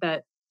set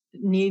that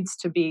needs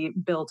to be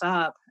built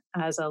up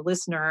as a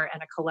listener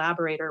and a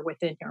collaborator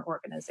within your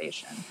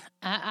organization.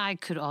 I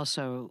could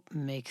also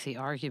make the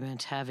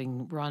argument,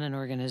 having run an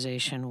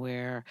organization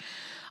where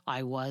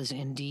I was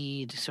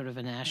indeed sort of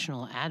a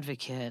national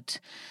advocate,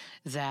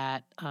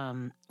 that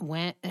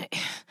when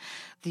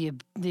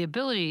the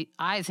ability,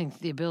 I think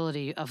the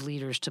ability of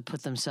leaders to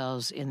put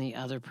themselves in the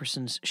other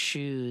person's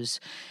shoes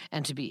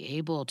and to be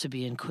able to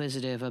be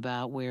inquisitive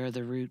about where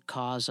the root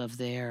cause of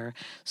their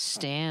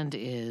stand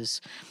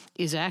is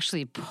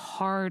actually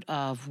part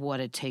of what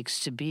it takes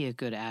to be a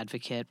good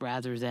advocate,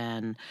 rather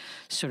than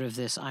sort of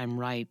this, I'm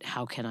right,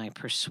 how can I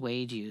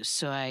persuade you?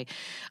 So I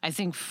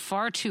think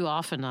far too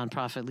often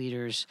nonprofit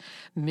leaders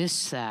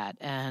miss that.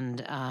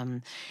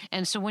 And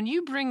so when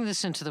you bring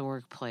this into the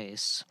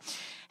workplace,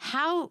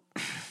 how...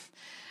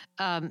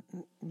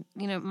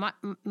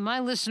 my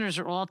listeners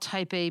are all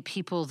type A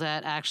people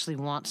that actually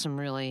want some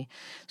really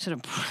sort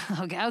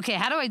of, okay,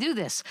 how do I do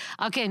this?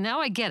 Okay, now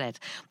I get it.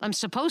 I'm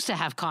supposed to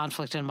have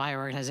conflict in my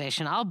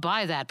organization. I'll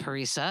buy that,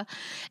 Parisa.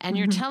 And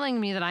you're telling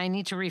me that I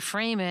need to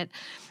reframe it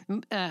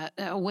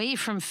away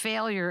from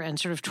failure and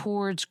sort of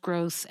towards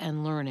growth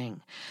and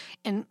learning.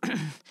 And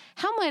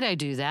how might I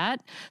do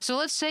that? So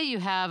let's say you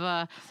have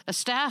a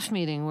staff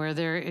meeting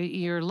where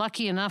you're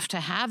lucky enough to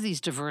have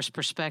these diverse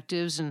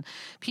perspectives and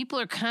people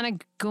are kind of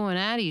going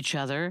at each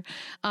other.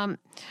 And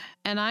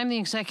I'm the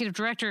executive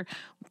director.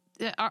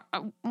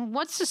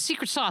 What's the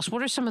secret sauce?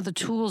 What are some of the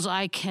tools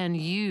I can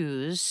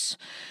use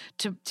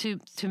to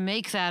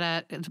make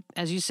that,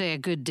 as you say, a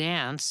good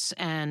dance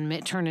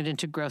and turn it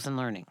into growth and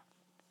learning?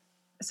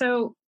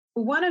 So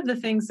one of the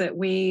things that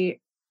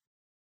we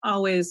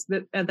always,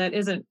 that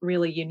isn't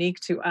really unique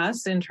to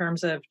us in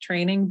terms of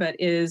training, but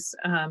is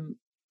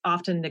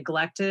often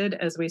neglected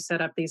as we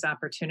set up these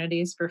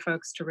opportunities for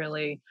folks to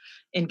really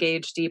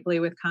engage deeply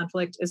with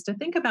conflict, is to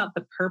think about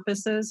the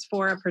purposes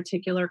for a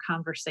particular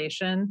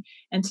conversation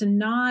and to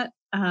not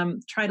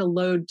try to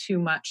load too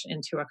much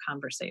into a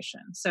conversation.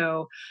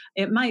 So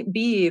it might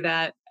be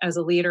that as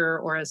a leader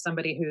or as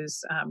somebody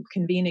who's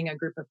convening a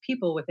group of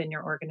people within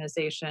your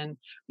organization,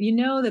 you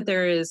know that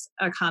there is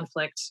a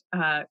conflict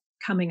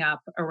coming up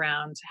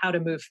around how to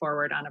move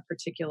forward on a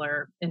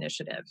particular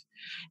initiative.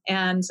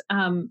 And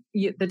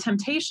the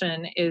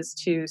temptation is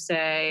to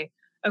say,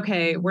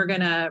 okay, we're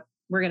going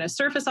to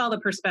surface all the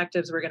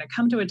perspectives, we're going to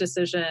come to a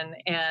decision,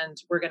 and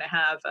we're going to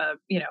have a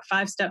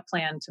 5-step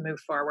plan to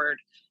move forward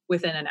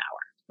within an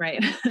hour,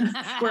 right?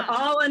 We're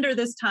all under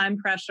this time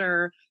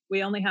pressure.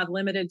 We only have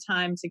limited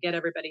time to get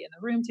everybody in the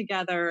room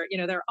together.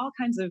 There are all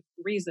kinds of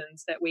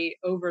reasons that we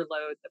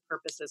overload the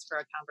purposes for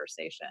a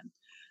conversation.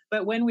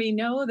 But when we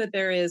know that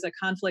there is a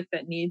conflict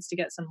that needs to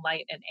get some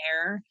light and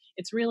air,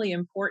 it's really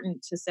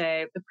important to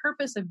say the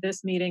purpose of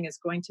this meeting is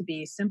going to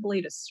be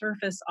simply to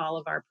surface all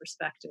of our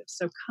perspectives.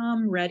 So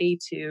come ready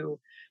to,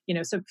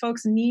 so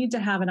folks need to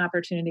have an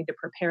opportunity to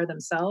prepare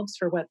themselves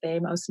for what they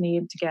most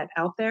need to get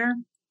out there,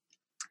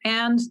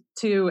 and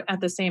to,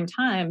 at the same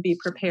time, be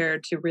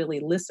prepared to really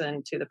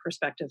listen to the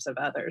perspectives of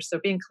others. So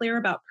being clear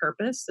about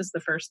purpose is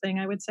the first thing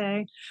I would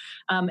say,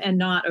 and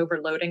not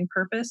overloading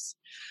purpose.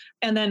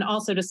 And then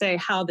also to say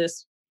how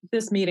this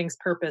meeting's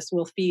purpose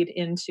will feed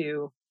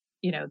into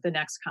the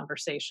next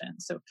conversation.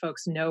 So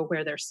folks know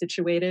where they're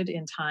situated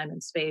in time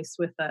and space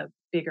with a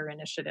bigger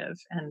initiative,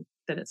 and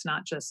that it's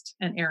not just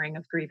an airing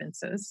of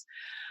grievances.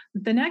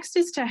 The next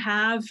is to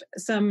have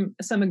some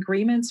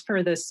agreements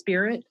for the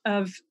spirit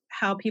of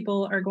how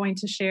people are going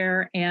to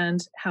share and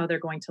how they're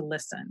going to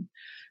listen.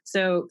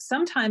 So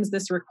sometimes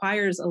this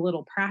requires a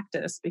little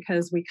practice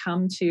because we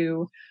come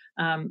to,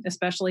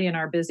 especially in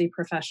our busy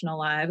professional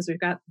lives, we've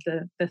got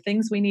the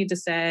things we need to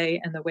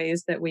say and the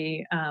ways that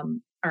we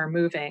are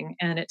moving,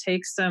 and it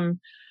takes some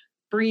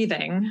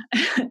breathing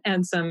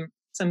and some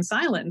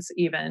silence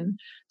even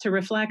to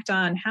reflect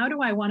on, how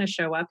do I want to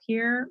show up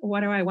here?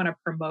 What do I want to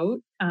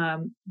promote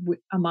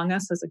among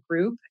us as a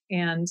group,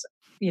 and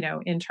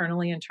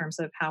internally in terms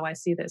of how I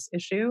see this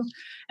issue,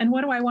 and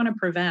what do I want to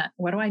prevent?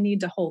 What do I need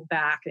to hold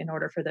back in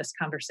order for this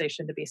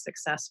conversation to be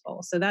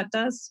successful? So that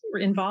does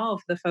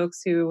involve the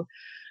folks who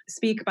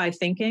speak by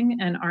thinking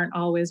and aren't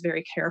always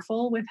very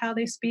careful with how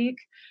they speak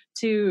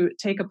to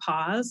take a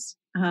pause.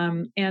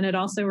 And it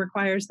also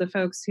requires the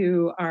folks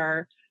who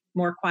are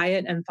more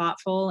quiet and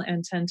thoughtful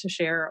and tend to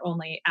share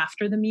only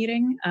after the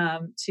meeting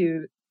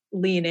to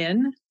lean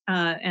in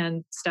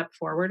and step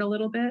forward a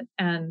little bit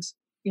and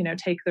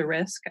take the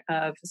risk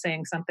of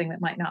saying something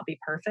that might not be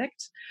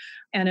perfect.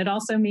 And it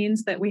also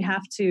means that we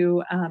have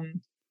to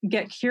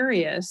get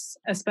curious,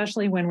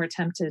 especially when we're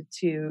tempted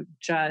to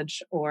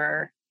judge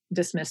or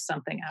dismiss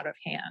something out of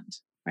hand,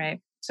 right?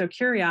 So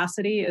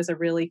curiosity is a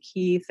really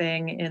key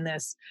thing in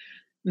this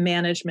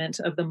management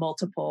of the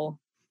multiple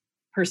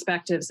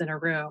perspectives in a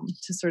room,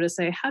 to sort of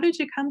say, how did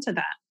you come to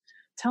that?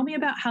 Tell me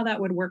about how that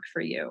would work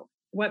for you.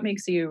 What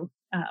makes you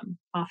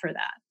offer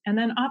that? And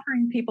then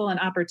offering people an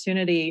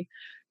opportunity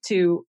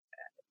to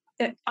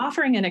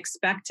offering and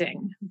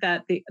expecting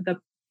that the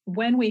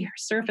when we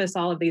surface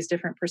all of these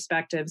different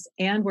perspectives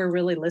and we're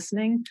really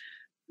listening,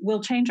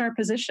 we'll change our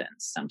positions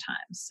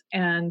sometimes,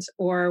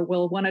 or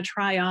we'll want to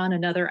try on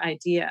another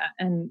idea,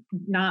 and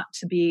not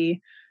to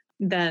be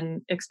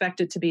then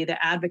expected to be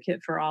the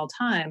advocate for all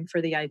time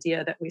for the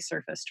idea that we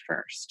surfaced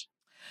first.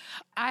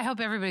 I hope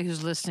everybody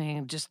who's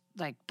listening just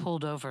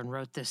pulled over and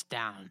wrote this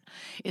down.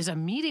 Is a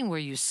meeting where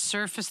you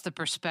surface the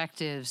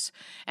perspectives,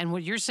 and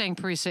what you're saying,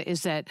 Parisa,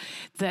 is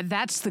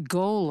that's the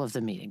goal of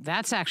the meeting.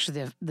 That's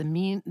actually the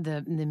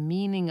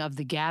meaning of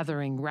the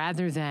gathering,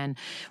 rather than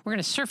we're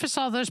going to surface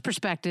all those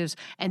perspectives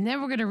and then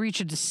we're going to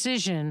reach a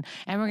decision,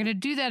 and we're going to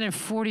do that in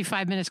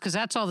 45 minutes because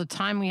that's all the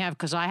time we have,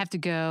 because I have to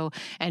go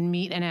and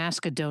meet and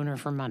ask a donor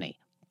for money.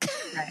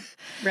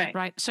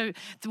 Right. So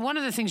one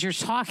of the things you're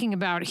talking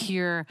about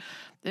here,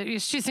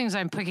 there's two things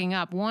I'm picking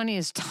up. One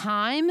is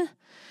time,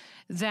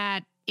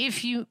 that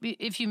if you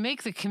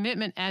make the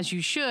commitment, as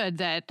you should,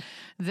 that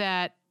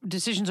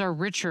decisions are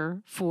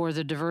richer for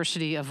the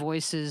diversity of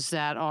voices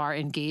that are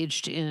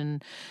engaged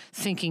in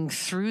thinking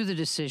through the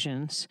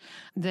decisions,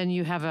 then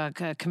you have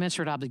a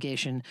commensurate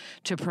obligation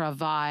to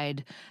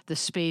provide the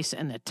space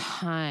and the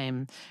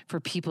time for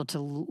people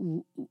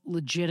to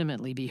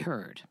legitimately be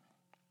heard.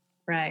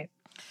 Right.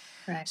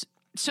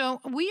 So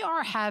we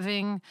are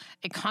having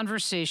a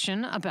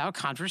conversation about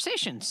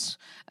conversations.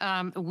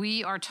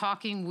 We are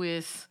talking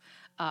with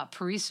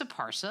Parisa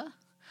Parsa,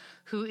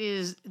 who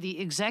is the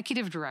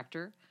executive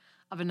director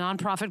of a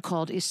nonprofit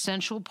called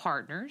Essential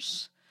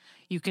Partners.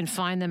 You can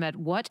find them at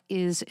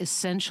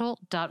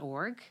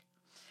whatisessential.org.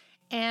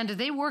 And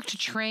they work to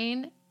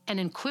train and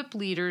equip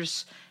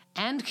leaders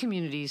and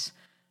communities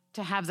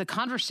to have the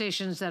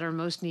conversations that are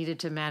most needed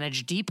to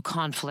manage deep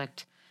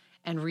conflict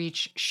and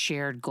reach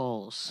shared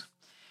goals.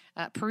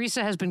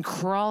 Parisa has been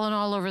crawling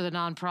all over the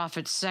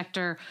nonprofit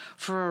sector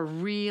for a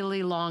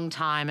really long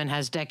time and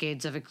has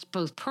decades of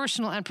both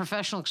personal and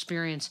professional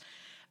experience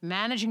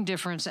managing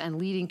difference and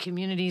leading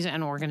communities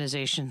and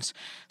organizations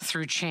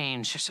through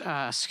change,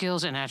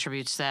 skills and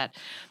attributes that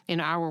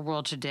in our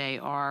world today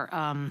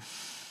are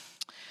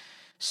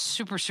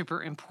super,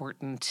 super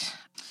important.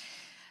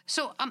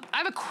 So I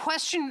have a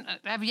question.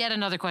 I have yet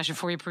another question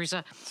for you,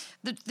 Parisa.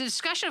 The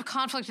discussion of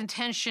conflict and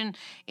tension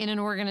in an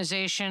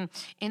organization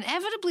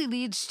inevitably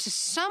leads to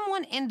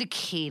someone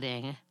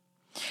indicating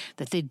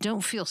that they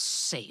don't feel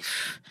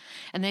safe.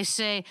 And they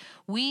say,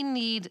 we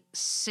need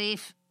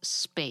safe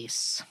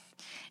space.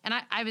 And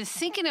I've been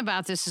thinking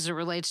about this as it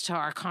relates to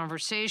our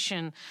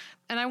conversation.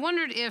 And I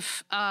wondered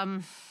if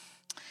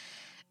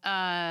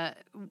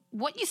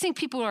what you think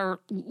people are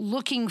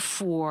looking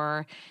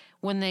for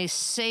when they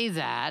say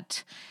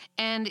that,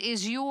 and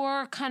is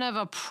your kind of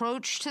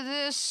approach to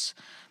this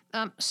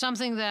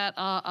something that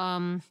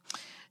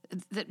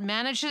that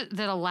manages,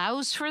 that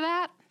allows for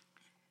that?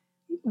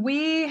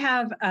 We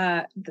have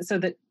so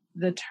that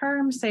the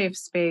term safe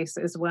space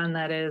is one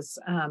that is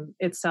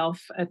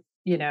itself a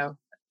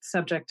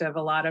subject of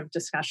a lot of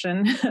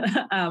discussion.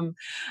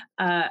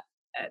 That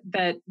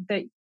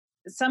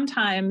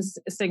sometimes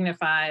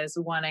signifies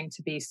wanting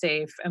to be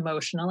safe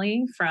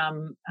emotionally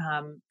from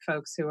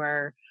folks who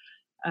are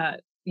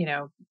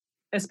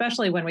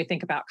especially when we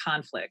think about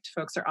conflict,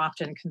 folks are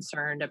often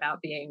concerned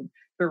about being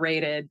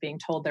berated, being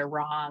told they're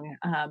wrong,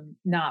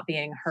 not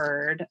being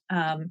heard.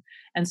 And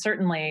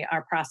certainly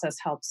our process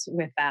helps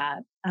with that.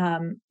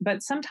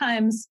 But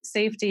sometimes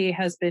safety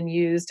has been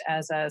used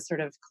as a sort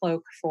of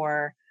cloak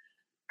for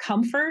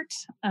comfort.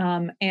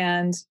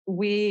 And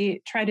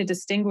we try to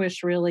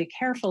distinguish really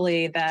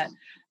carefully that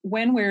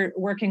when we're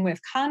working with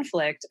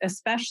conflict,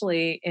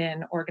 especially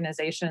in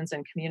organizations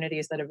and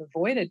communities that have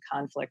avoided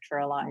conflict for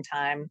a long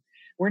time,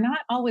 we're not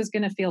always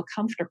going to feel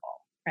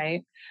comfortable,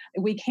 right?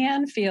 We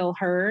can feel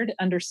heard,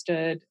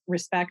 understood,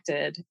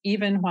 respected,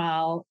 even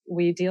while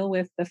we deal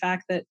with the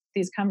fact that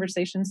these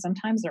conversations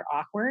sometimes are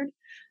awkward.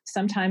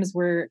 Sometimes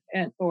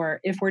or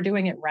if we're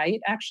doing it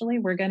right, actually,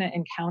 we're going to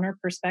encounter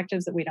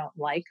perspectives that we don't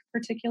like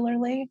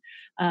particularly,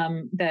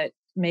 that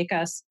make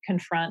us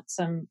confront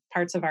some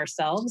parts of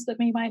ourselves that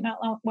we might not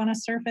want to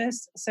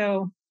surface.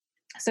 So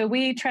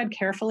we tread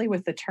carefully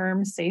with the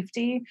term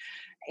safety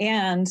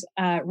and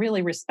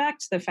really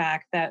respect the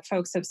fact that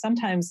folks have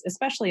sometimes,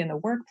 especially in the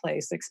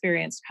workplace,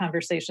 experienced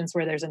conversations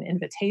where there's an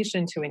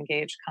invitation to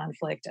engage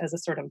conflict as a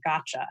sort of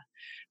gotcha,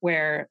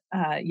 where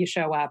you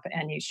show up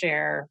and you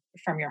share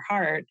from your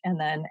heart and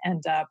then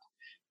end up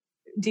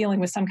dealing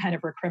with some kind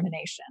of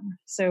recrimination.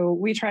 So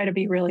we try to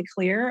be really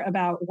clear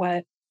about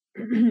what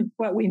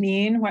we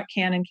mean, what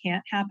can and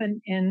can't happen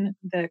in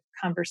the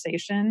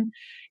conversation,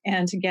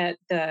 and to get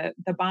the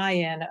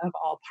buy-in of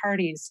all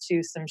parties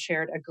to some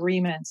shared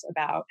agreements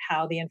about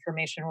how the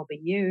information will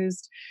be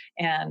used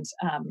and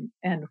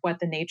what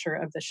the nature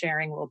of the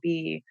sharing will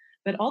be.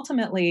 But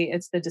ultimately,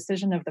 it's the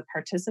decision of the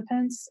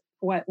participants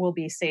what will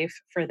be safe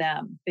for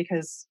them,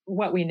 because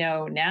what we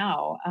know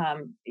now,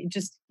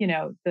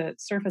 the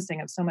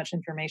surfacing of so much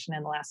information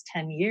in the last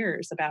 10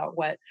 years about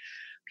what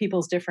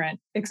people's different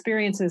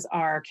experiences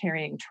are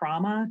carrying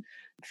trauma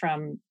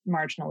from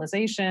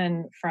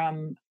marginalization,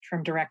 from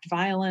direct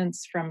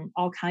violence, from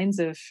all kinds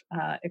of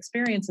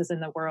experiences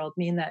in the world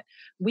mean that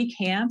we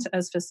can't,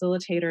 as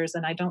facilitators,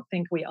 and I don't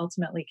think we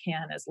ultimately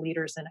can as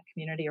leaders in a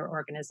community or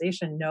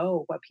organization,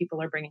 know what people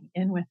are bringing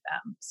in with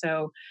them.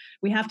 So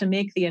we have to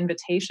make the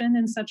invitation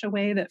in such a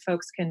way that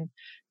folks can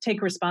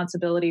take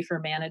responsibility for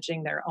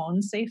managing their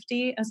own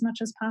safety as much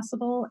as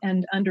possible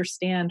and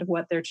understand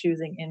what they're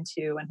choosing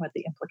into and what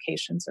the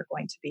implications are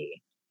going to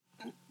be.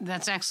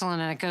 That's excellent.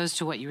 And it goes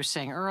to what you were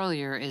saying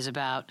earlier is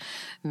about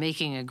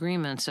making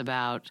agreements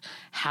about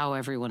how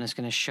everyone is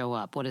going to show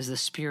up. What is the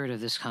spirit of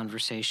this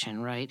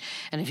conversation, right?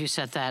 And if you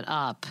set that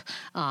up,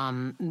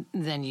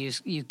 then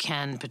you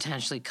can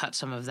potentially cut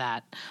some of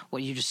that,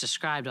 what you just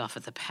described, off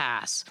at the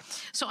pass.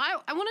 So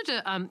I wanted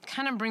to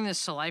kind of bring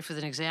this to life with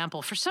an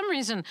example. For some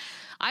reason,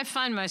 I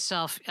find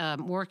myself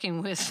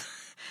working with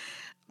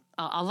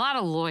a lot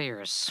of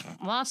lawyers,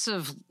 lots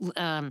of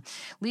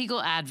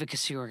legal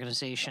advocacy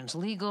organizations,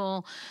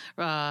 legal,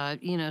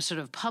 sort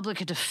of public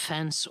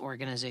defense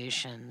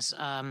organizations.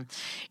 I'm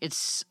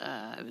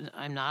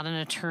not an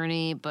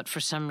attorney, but for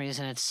some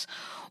reason it's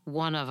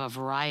one of a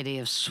variety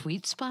of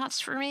sweet spots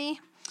for me.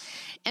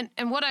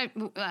 And what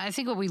I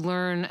think what we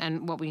learn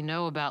and what we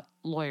know about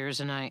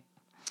lawyers, and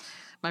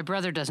my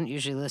brother doesn't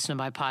usually listen to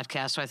my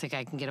podcast, so I think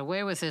I can get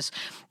away with this,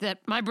 that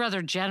my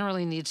brother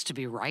generally needs to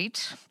be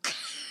right.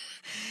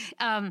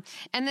 And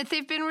that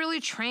they've been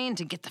really trained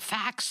to get the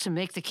facts, to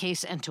make the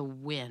case, and to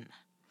win.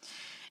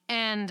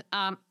 And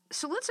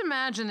so let's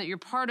imagine that you're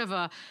part of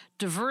a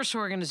diverse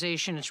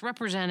organization. It's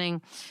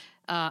representing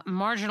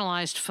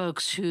marginalized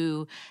folks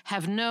who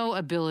have no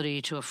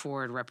ability to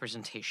afford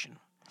representation.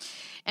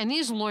 And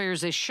these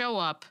lawyers, they show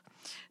up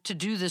to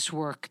do this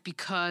work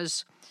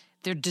because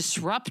they're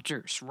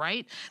disruptors,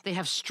 right? They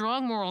have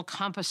strong moral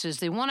compasses.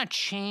 They want to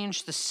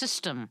change the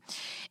system.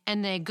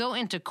 And they go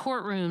into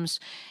courtrooms,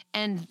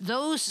 and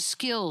those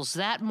skills,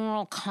 that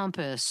moral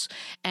compass,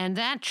 and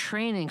that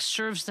training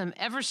serves them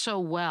ever so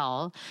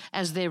well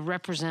as they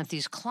represent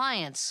these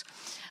clients.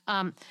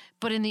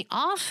 But in the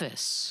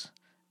office,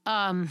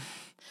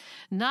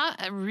 not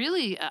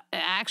really.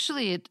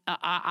 Actually,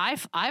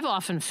 I've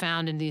often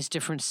found in these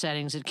different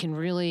settings, it can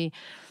really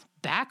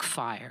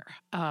backfire,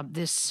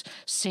 this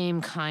same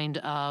kind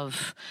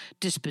of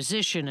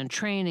disposition and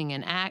training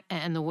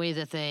and the way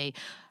that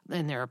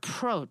and their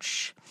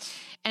approach.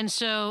 And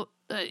so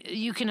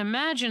you can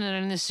imagine that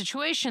in this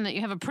situation that you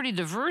have a pretty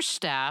diverse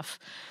staff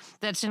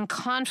that's in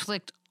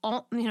conflict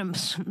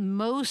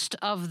most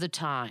of the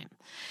time.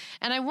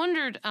 And I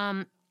wondered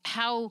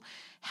how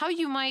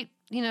you might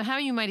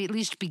at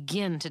least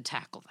begin to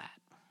tackle that.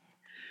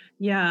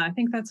 Yeah, I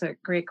think that's a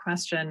great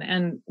question.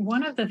 And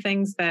one of the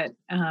things that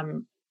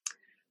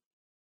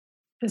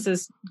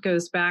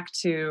goes back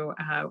to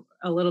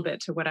a little bit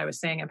to what I was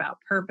saying about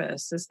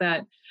purpose, is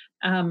that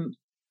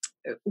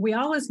we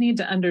always need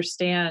to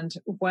understand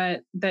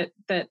that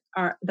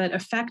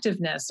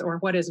effectiveness, or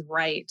what is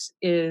right,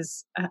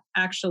 is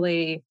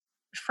actually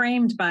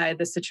framed by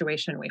the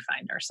situation we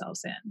find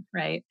ourselves in,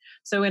 right?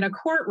 So in a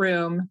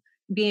courtroom,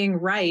 being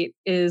right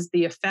is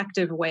the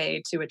effective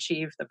way to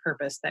achieve the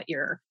purpose that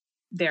you're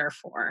there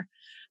for.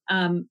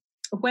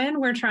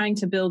 when we're trying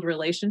to build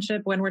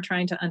relationship, when we're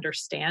trying to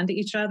understand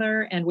each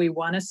other and we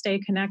want to stay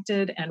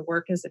connected and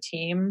work as a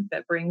team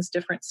that brings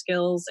different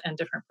skills and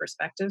different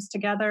perspectives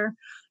together,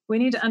 we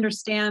need to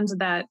understand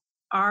that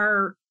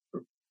our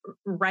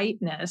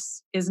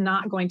rightness is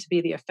not going to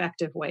be the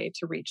effective way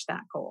to reach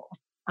that goal.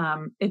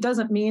 It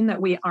doesn't mean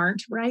that we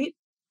aren't right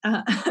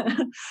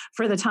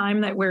for the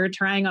time that we're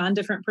trying on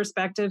different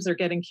perspectives or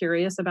getting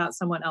curious about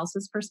someone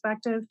else's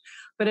perspective,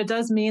 but it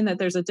does mean that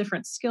there's a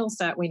different skill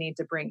set we need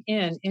to bring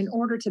in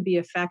order to be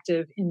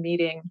effective in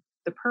meeting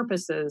the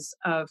purposes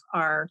of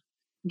our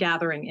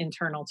gathering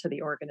internal to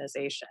the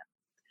organization.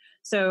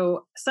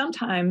 So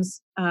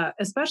sometimes,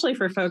 especially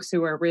for folks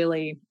who are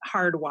really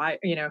hardwired,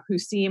 who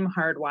seem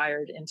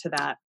hardwired into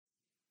that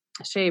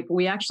shape,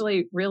 we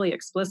actually really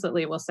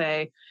explicitly will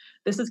say,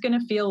 this is going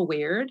to feel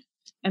weird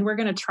and we're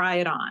going to try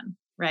it on,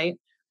 right?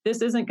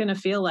 This isn't going to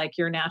feel like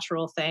your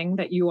natural thing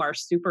that you are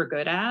super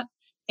good at.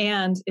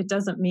 And it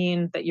doesn't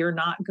mean that you're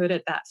not good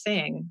at that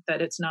thing,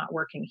 that it's not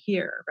working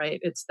here, right?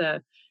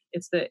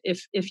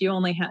 If you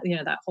only have,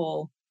 that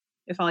whole,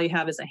 if all you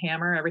have is a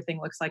hammer, everything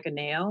looks like a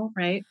nail,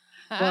 right?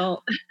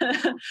 Well,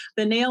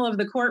 the nail of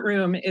the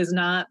courtroom is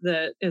not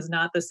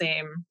the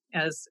same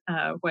as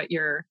what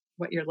you're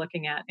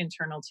looking at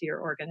internal to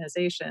your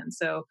organization.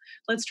 So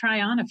let's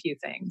try on a few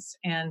things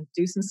and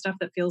do some stuff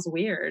that feels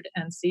weird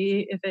and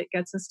see if it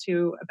gets us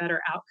to a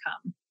better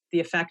outcome,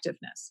 the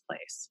effectiveness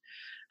place.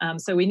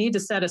 So we need to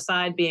set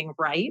aside being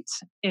right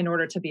in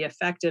order to be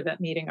effective at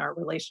meeting our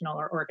relational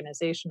or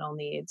organizational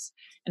needs.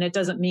 And it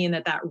doesn't mean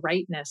that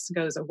rightness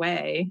goes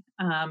away,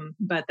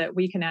 but that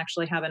we can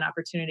actually have an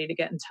opportunity to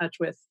get in touch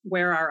with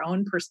where our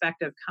own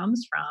perspective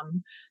comes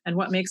from and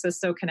what makes us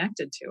so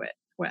connected to it.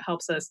 What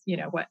helps us,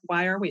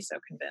 why are we so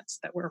convinced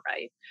that we're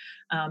right?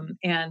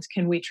 And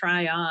can we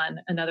try on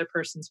another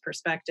person's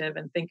perspective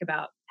and think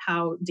about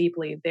how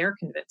deeply they're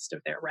convinced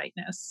of their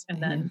rightness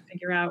and then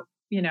figure out,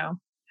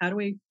 how do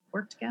we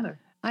work together?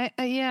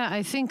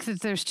 I think that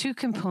there's two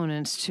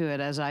components to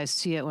it as I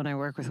see it when I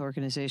work with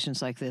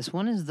organizations like this.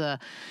 One is the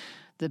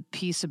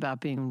piece about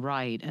being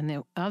right, and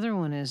the other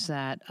one is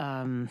that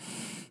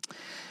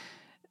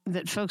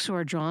that folks who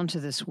are drawn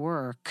to this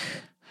work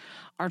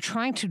are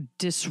trying to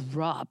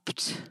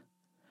disrupt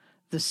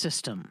the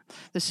system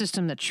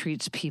that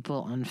treats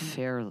people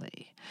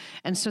unfairly.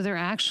 And so they're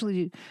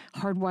actually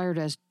hardwired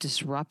as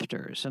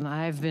disruptors. And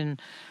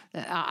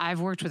I've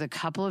worked with a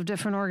couple of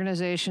different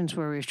organizations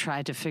where we've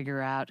tried to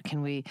figure out,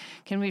 can we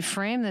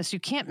frame this? You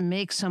can't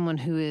make someone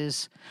who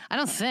is, I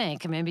don't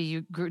think, maybe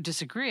you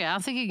disagree, I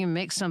don't think you can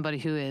make somebody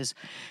who is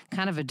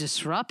kind of a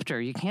disruptor.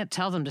 You can't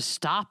tell them to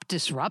stop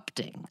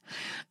disrupting.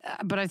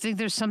 But I think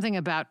there's something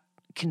about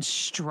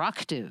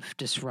constructive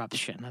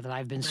disruption that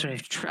I've been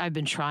I've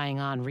been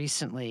trying on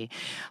recently.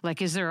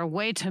 Like, is there a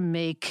way to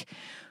make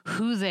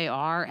who they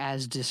are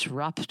as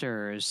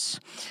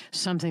disruptors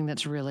something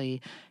that's really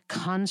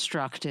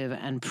constructive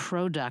and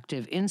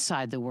productive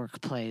inside the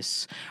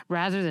workplace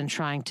rather than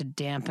trying to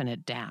dampen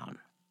it down?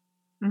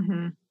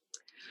 Mm-hmm.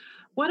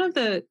 One of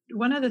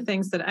the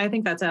things that I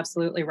think that's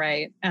absolutely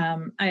right.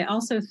 I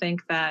also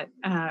think that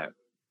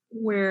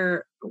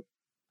we're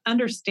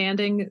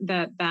understanding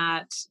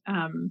that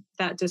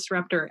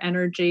disruptor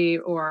energy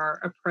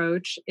or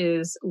approach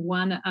is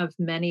one of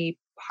many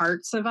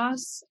parts of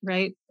us,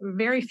 right?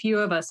 Very few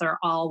of us are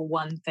all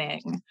one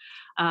thing.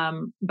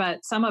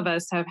 But some of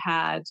us have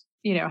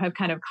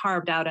kind of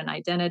carved out an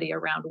identity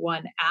around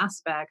one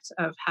aspect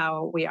of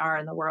how we are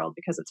in the world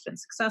because it's been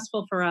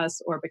successful for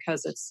us or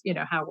because it's,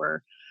 how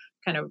we're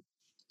kind of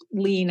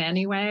lean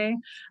anyway.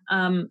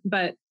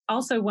 But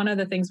also, one of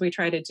the things we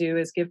try to do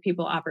is give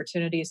people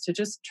opportunities to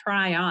just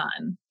try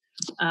on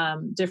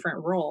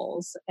different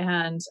roles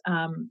and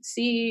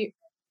see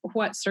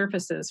what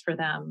surfaces for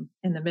them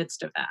in the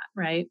midst of that,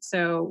 right?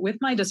 So with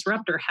my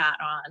disruptor hat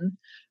on,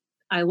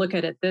 I look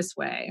at it this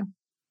way.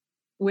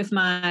 With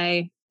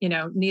my,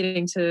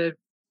 needing to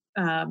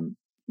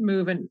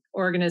move an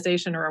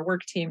organization or a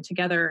work team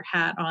together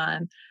hat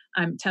on,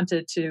 I'm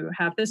tempted to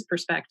have this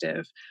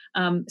perspective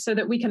so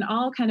that we can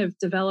all kind of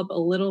develop a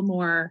little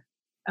more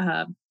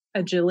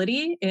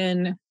agility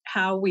in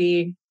how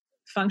we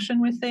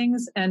function with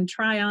things and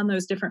try on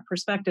those different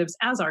perspectives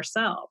as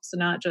ourselves,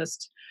 not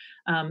just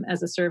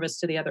as a service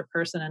to the other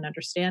person and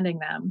understanding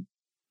them,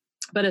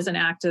 but as an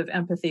act of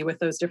empathy with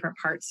those different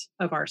parts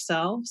of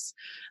ourselves.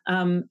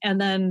 And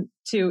then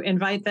to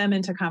invite them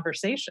into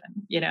conversation,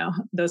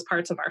 those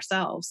parts of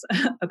ourselves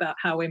about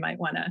how we might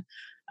want to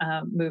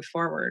move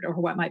forward or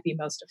what might be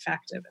most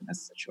effective in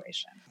this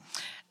situation.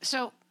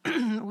 So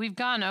we've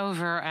gone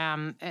over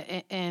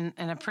in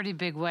a pretty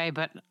big way,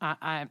 but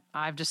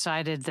I've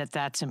decided that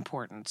that's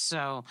important.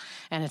 So,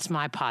 and it's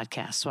my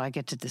podcast, so I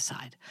get to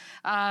decide.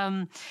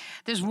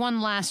 There's one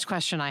last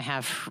question I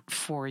have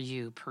for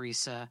you,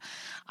 Parisa.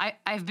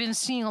 I've been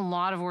seeing a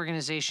lot of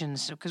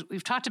organizations, because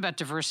we've talked about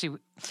diversity. We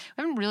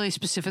haven't really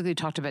specifically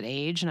talked about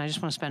age, and I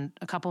just want to spend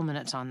a couple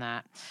minutes on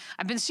that.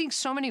 I've been seeing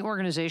so many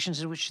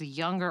organizations in which the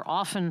younger,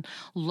 often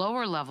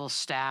lower level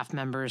staff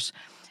members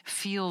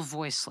feel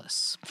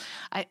voiceless.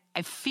 I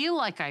feel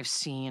like I've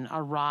seen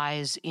a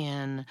rise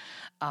in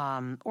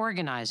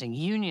organizing,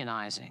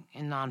 unionizing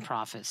in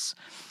nonprofits.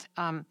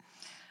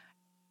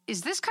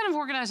 Is this kind of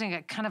organizing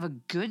a kind of a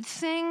good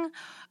thing,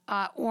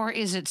 or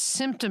is it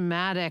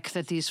symptomatic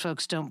that these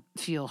folks don't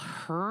feel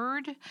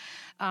heard?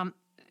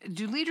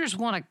 Do leaders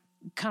want to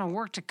kind of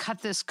work to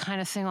cut this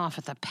kind of thing off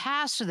at the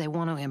pass? Do they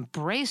want to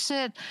embrace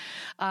it?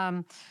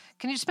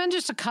 Can you spend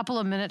just a couple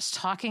of minutes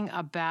talking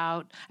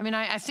about,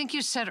 I think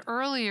you said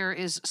earlier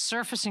is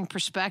surfacing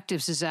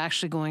perspectives is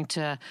actually going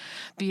to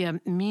be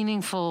a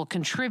meaningful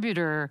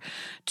contributor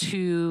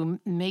to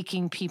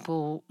making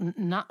people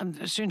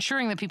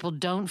ensuring that people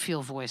don't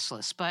feel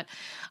voiceless. But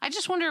I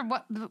just wonder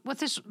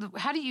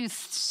how do you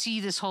see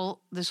this whole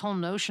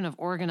notion of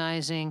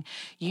organizing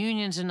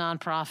unions and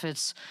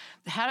nonprofits?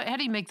 How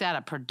do you make that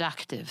a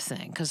productive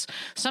thing? Because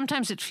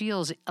sometimes it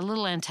feels a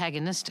little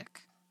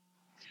antagonistic.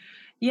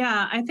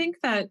 Yeah, I think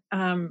that,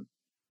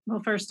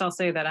 first I'll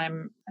say that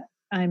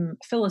I'm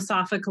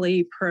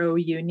philosophically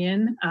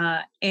pro-union,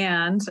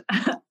 and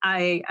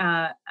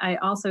I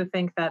also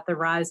think that the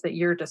rise that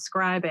you're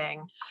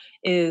describing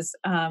is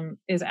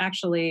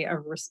actually a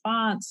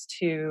response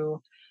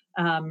to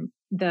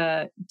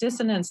the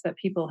dissonance that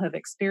people have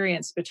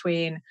experienced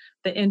between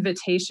the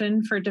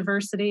invitation for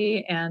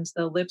diversity and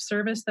the lip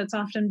service that's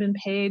often been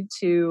paid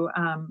to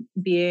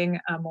being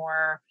a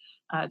more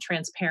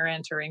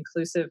transparent or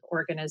inclusive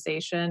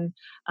organization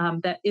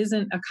that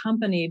isn't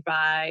accompanied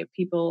by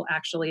people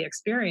actually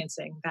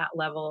experiencing that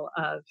level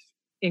of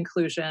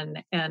inclusion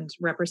and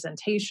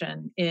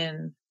representation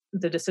in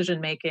the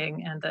decision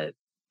making and the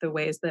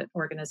ways that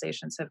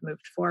organizations have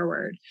moved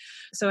forward.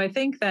 So I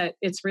think that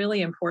it's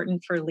really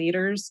important for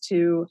leaders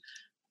to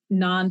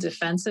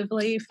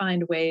non-defensively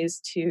find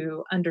ways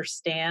to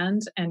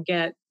understand and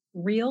get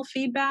real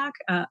feedback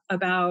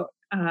about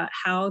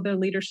how the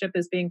leadership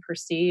is being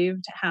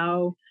perceived,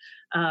 how,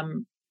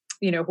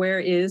 where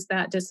is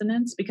that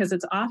dissonance? Because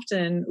it's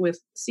often with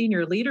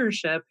senior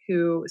leadership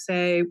who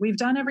say, we've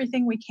done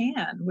everything we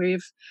can.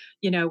 We've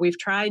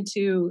tried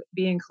to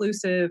be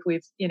inclusive.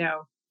 We've,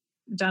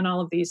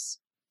 done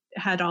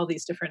had all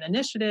these different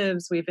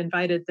initiatives. We've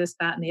invited this,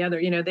 that, and the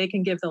other. They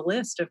can give the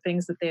list of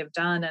things that they've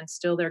done and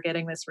still they're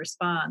getting this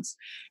response.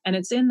 And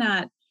it's in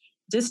that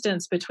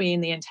distance between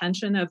the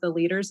intention of the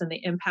leaders and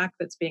the impact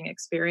that's being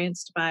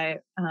experienced by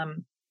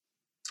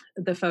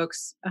the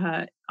folks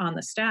on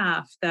the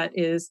staff that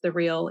is the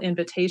real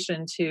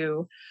invitation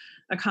to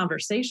a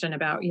conversation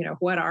about,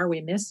 what are we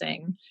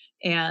missing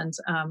and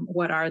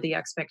what are the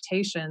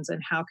expectations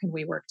and how can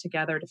we work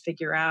together to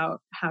figure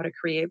out how to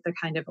create the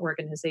kind of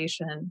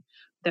organization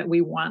that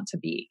we want to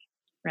be,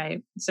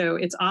 right? So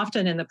it's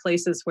often in the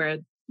places where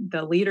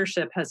the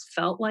leadership has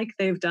felt like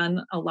they've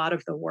done a lot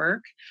of the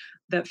work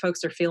that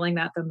folks are feeling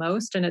that the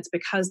most. And it's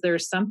because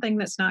there's something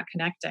that's not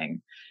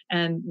connecting.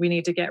 And we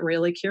need to get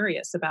really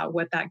curious about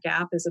what that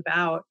gap is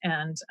about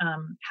and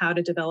how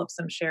to develop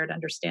some shared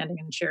understanding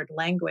and shared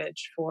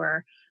language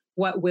for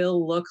what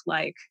will look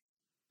like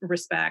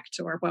respect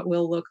or what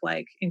will look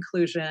like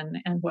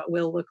inclusion and what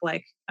will look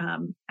like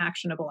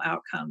actionable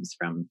outcomes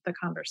from the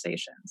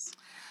conversations.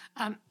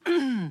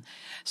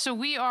 So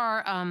we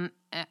are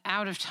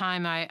out of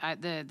time.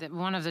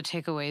 One of the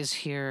takeaways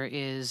here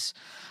is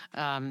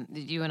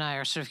you and I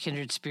are sort of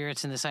kindred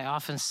spirits in this. I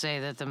often say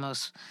that the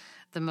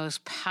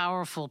most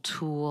powerful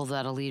tool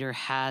that a leader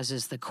has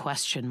is the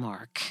question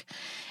mark,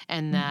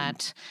 and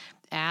that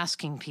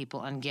asking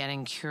people and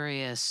getting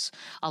curious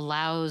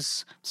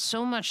allows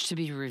so much to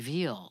be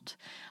revealed,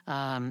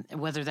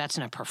 whether that's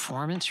in a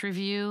performance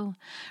review,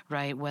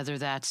 right? Whether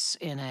that's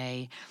in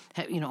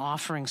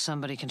offering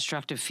somebody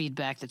constructive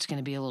feedback that's going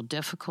to be a little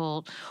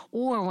difficult,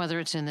 or whether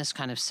it's in this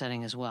kind of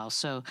setting as well.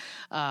 So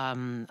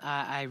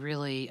I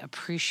really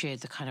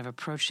appreciate the kind of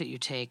approach that you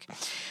take.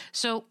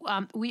 So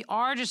we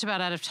are just about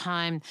out of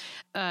time.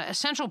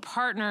 Essential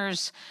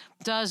Partners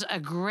does a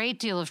great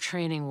deal of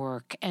training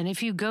work. And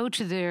if you go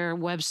to their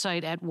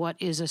website at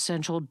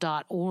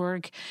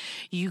whatisessential.org,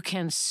 you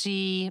can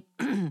see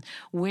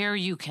where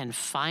you can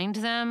find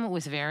them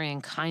with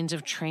varying kinds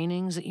of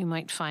trainings that you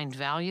might find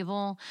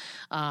valuable.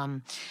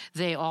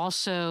 They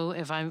also,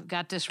 if I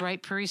got this right,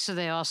 Parisa,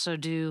 they also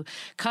do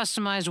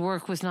customized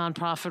work with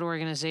nonprofit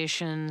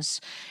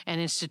organizations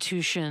and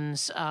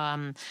institutions.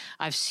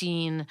 I've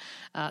seen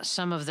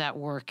some of that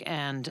work,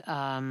 and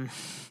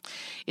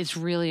it's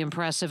really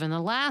impressive. And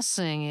the last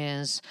thing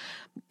is,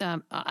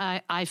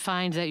 I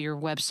find that your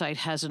website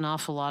has an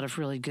awful lot of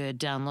really good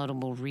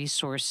downloadable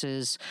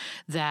resources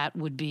that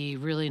would be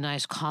really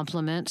nice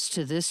complements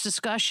to this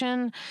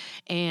discussion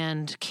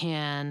and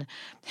can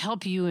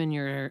help you and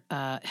your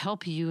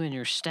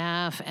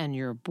staff and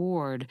your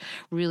board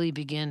really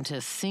begin to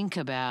think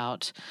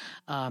about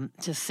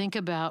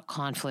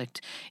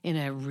conflict in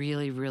a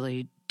really,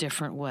 really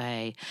different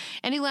way.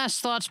 Any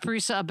last thoughts,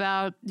 Parisa,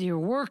 about your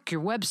work, your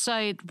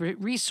website,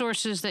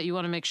 resources that you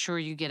want to make sure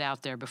you get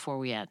out there before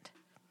we end?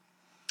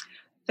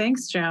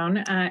 Thanks,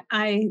 Joan.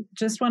 I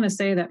just want to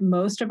say that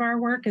most of our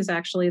work is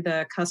actually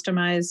the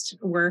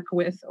customized work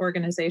with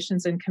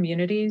organizations and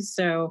communities.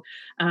 So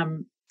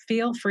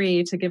feel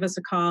free to give us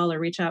a call or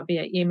reach out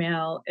via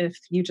email if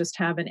you just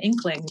have an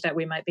inkling that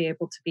we might be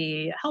able to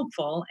be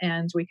helpful,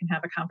 and we can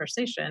have a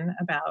conversation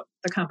about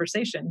the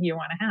conversation you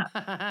want to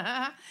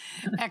have.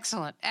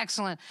 Excellent,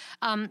 excellent.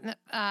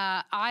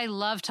 I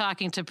love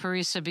talking to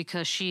Parisa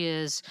because she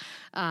is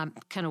kind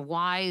of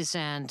wise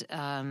and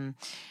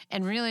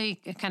really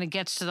kind of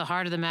gets to the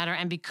heart of the matter.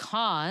 And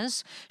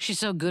because she's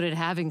so good at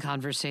having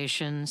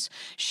conversations,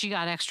 she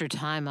got extra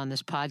time on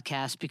this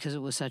podcast because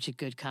it was such a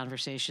good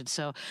conversation.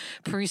 So,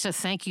 Parisa,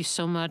 thank you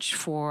so much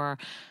for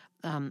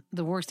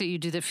the work that you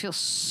do that feels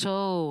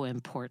so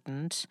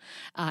important,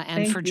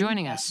 and for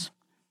joining us.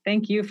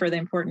 Thank you for the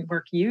important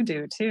work you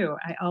do, too.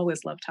 I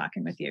always love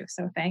talking with you,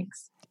 so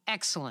thanks.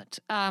 Excellent.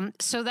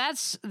 So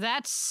that's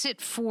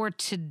it for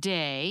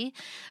today.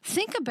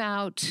 Think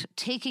about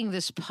taking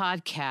this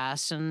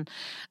podcast and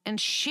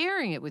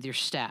sharing it with your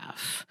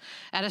staff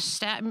at a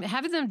staff,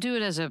 having them do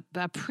it as a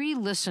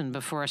pre-listen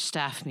before a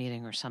staff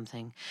meeting or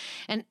something,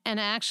 and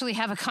actually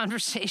have a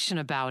conversation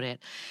about it.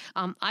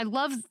 I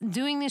love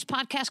doing these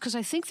podcasts because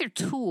I think they're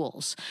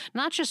tools,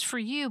 not just for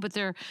you, but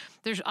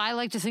I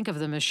like to think of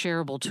them as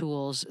shareable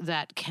tools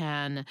that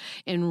can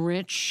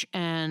enrich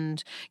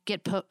and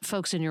get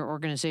folks in your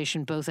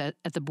organization, both at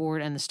the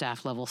board and the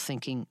staff level,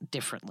 thinking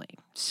differently.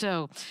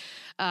 So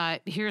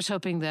here's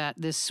hoping that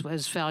this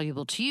was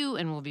valuable to you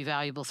and will be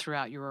valuable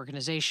throughout your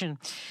organization.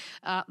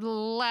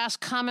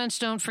 Last comments,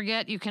 don't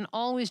forget, you can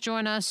always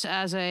join us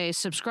as a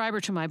subscriber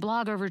to my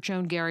blog over at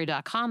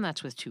joangary.com.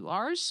 That's with 2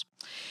 R's.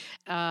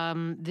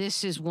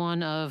 This is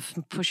one of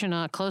pushing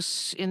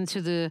close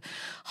into the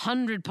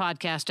 100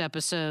 podcast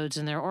episodes,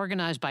 and they're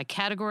organized by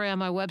category on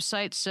my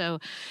website. So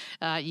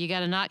you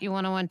got a knot you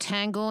want to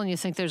untangle and you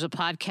think there's a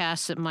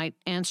podcast that might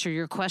answer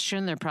your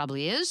question, there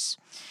probably is.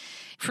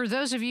 For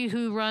those of you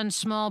who run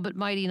small but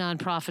mighty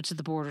nonprofits at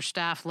the board or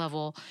staff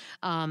level,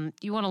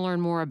 you want to learn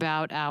more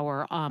about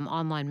our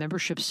online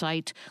membership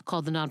site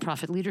called the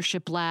Nonprofit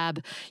Leadership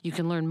Lab. You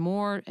can learn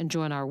more and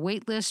join our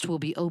wait list. We'll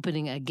be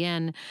opening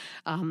again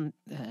in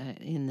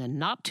the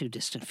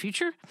not-too-distant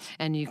future,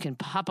 and you can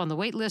hop on the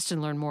wait list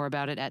and learn more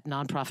about it at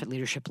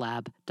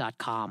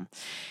nonprofitleadershiplab.com.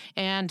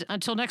 And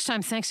until next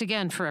time, thanks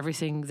again for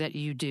everything that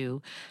you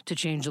do to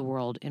change the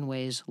world in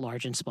ways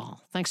large and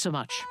small. Thanks so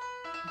much.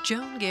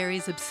 Joan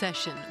Gary's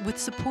obsession with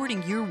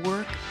supporting your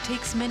work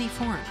takes many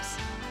forms.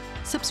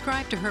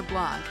 Subscribe to her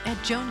blog at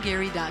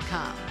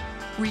joangary.com,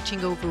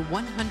 reaching over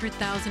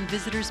 100,000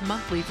 visitors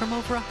monthly from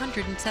over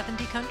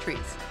 170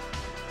 countries.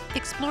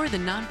 Explore the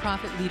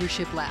Nonprofit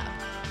Leadership Lab,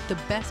 the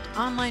best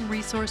online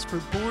resource for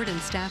board and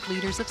staff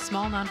leaders of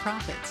small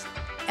nonprofits,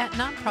 at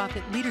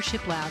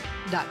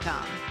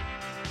nonprofitleadershiplab.com.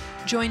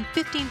 Join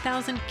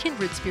 15,000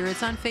 kindred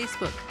spirits on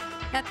Facebook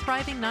at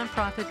Thriving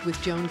Nonprofit with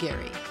Joan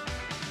Gary.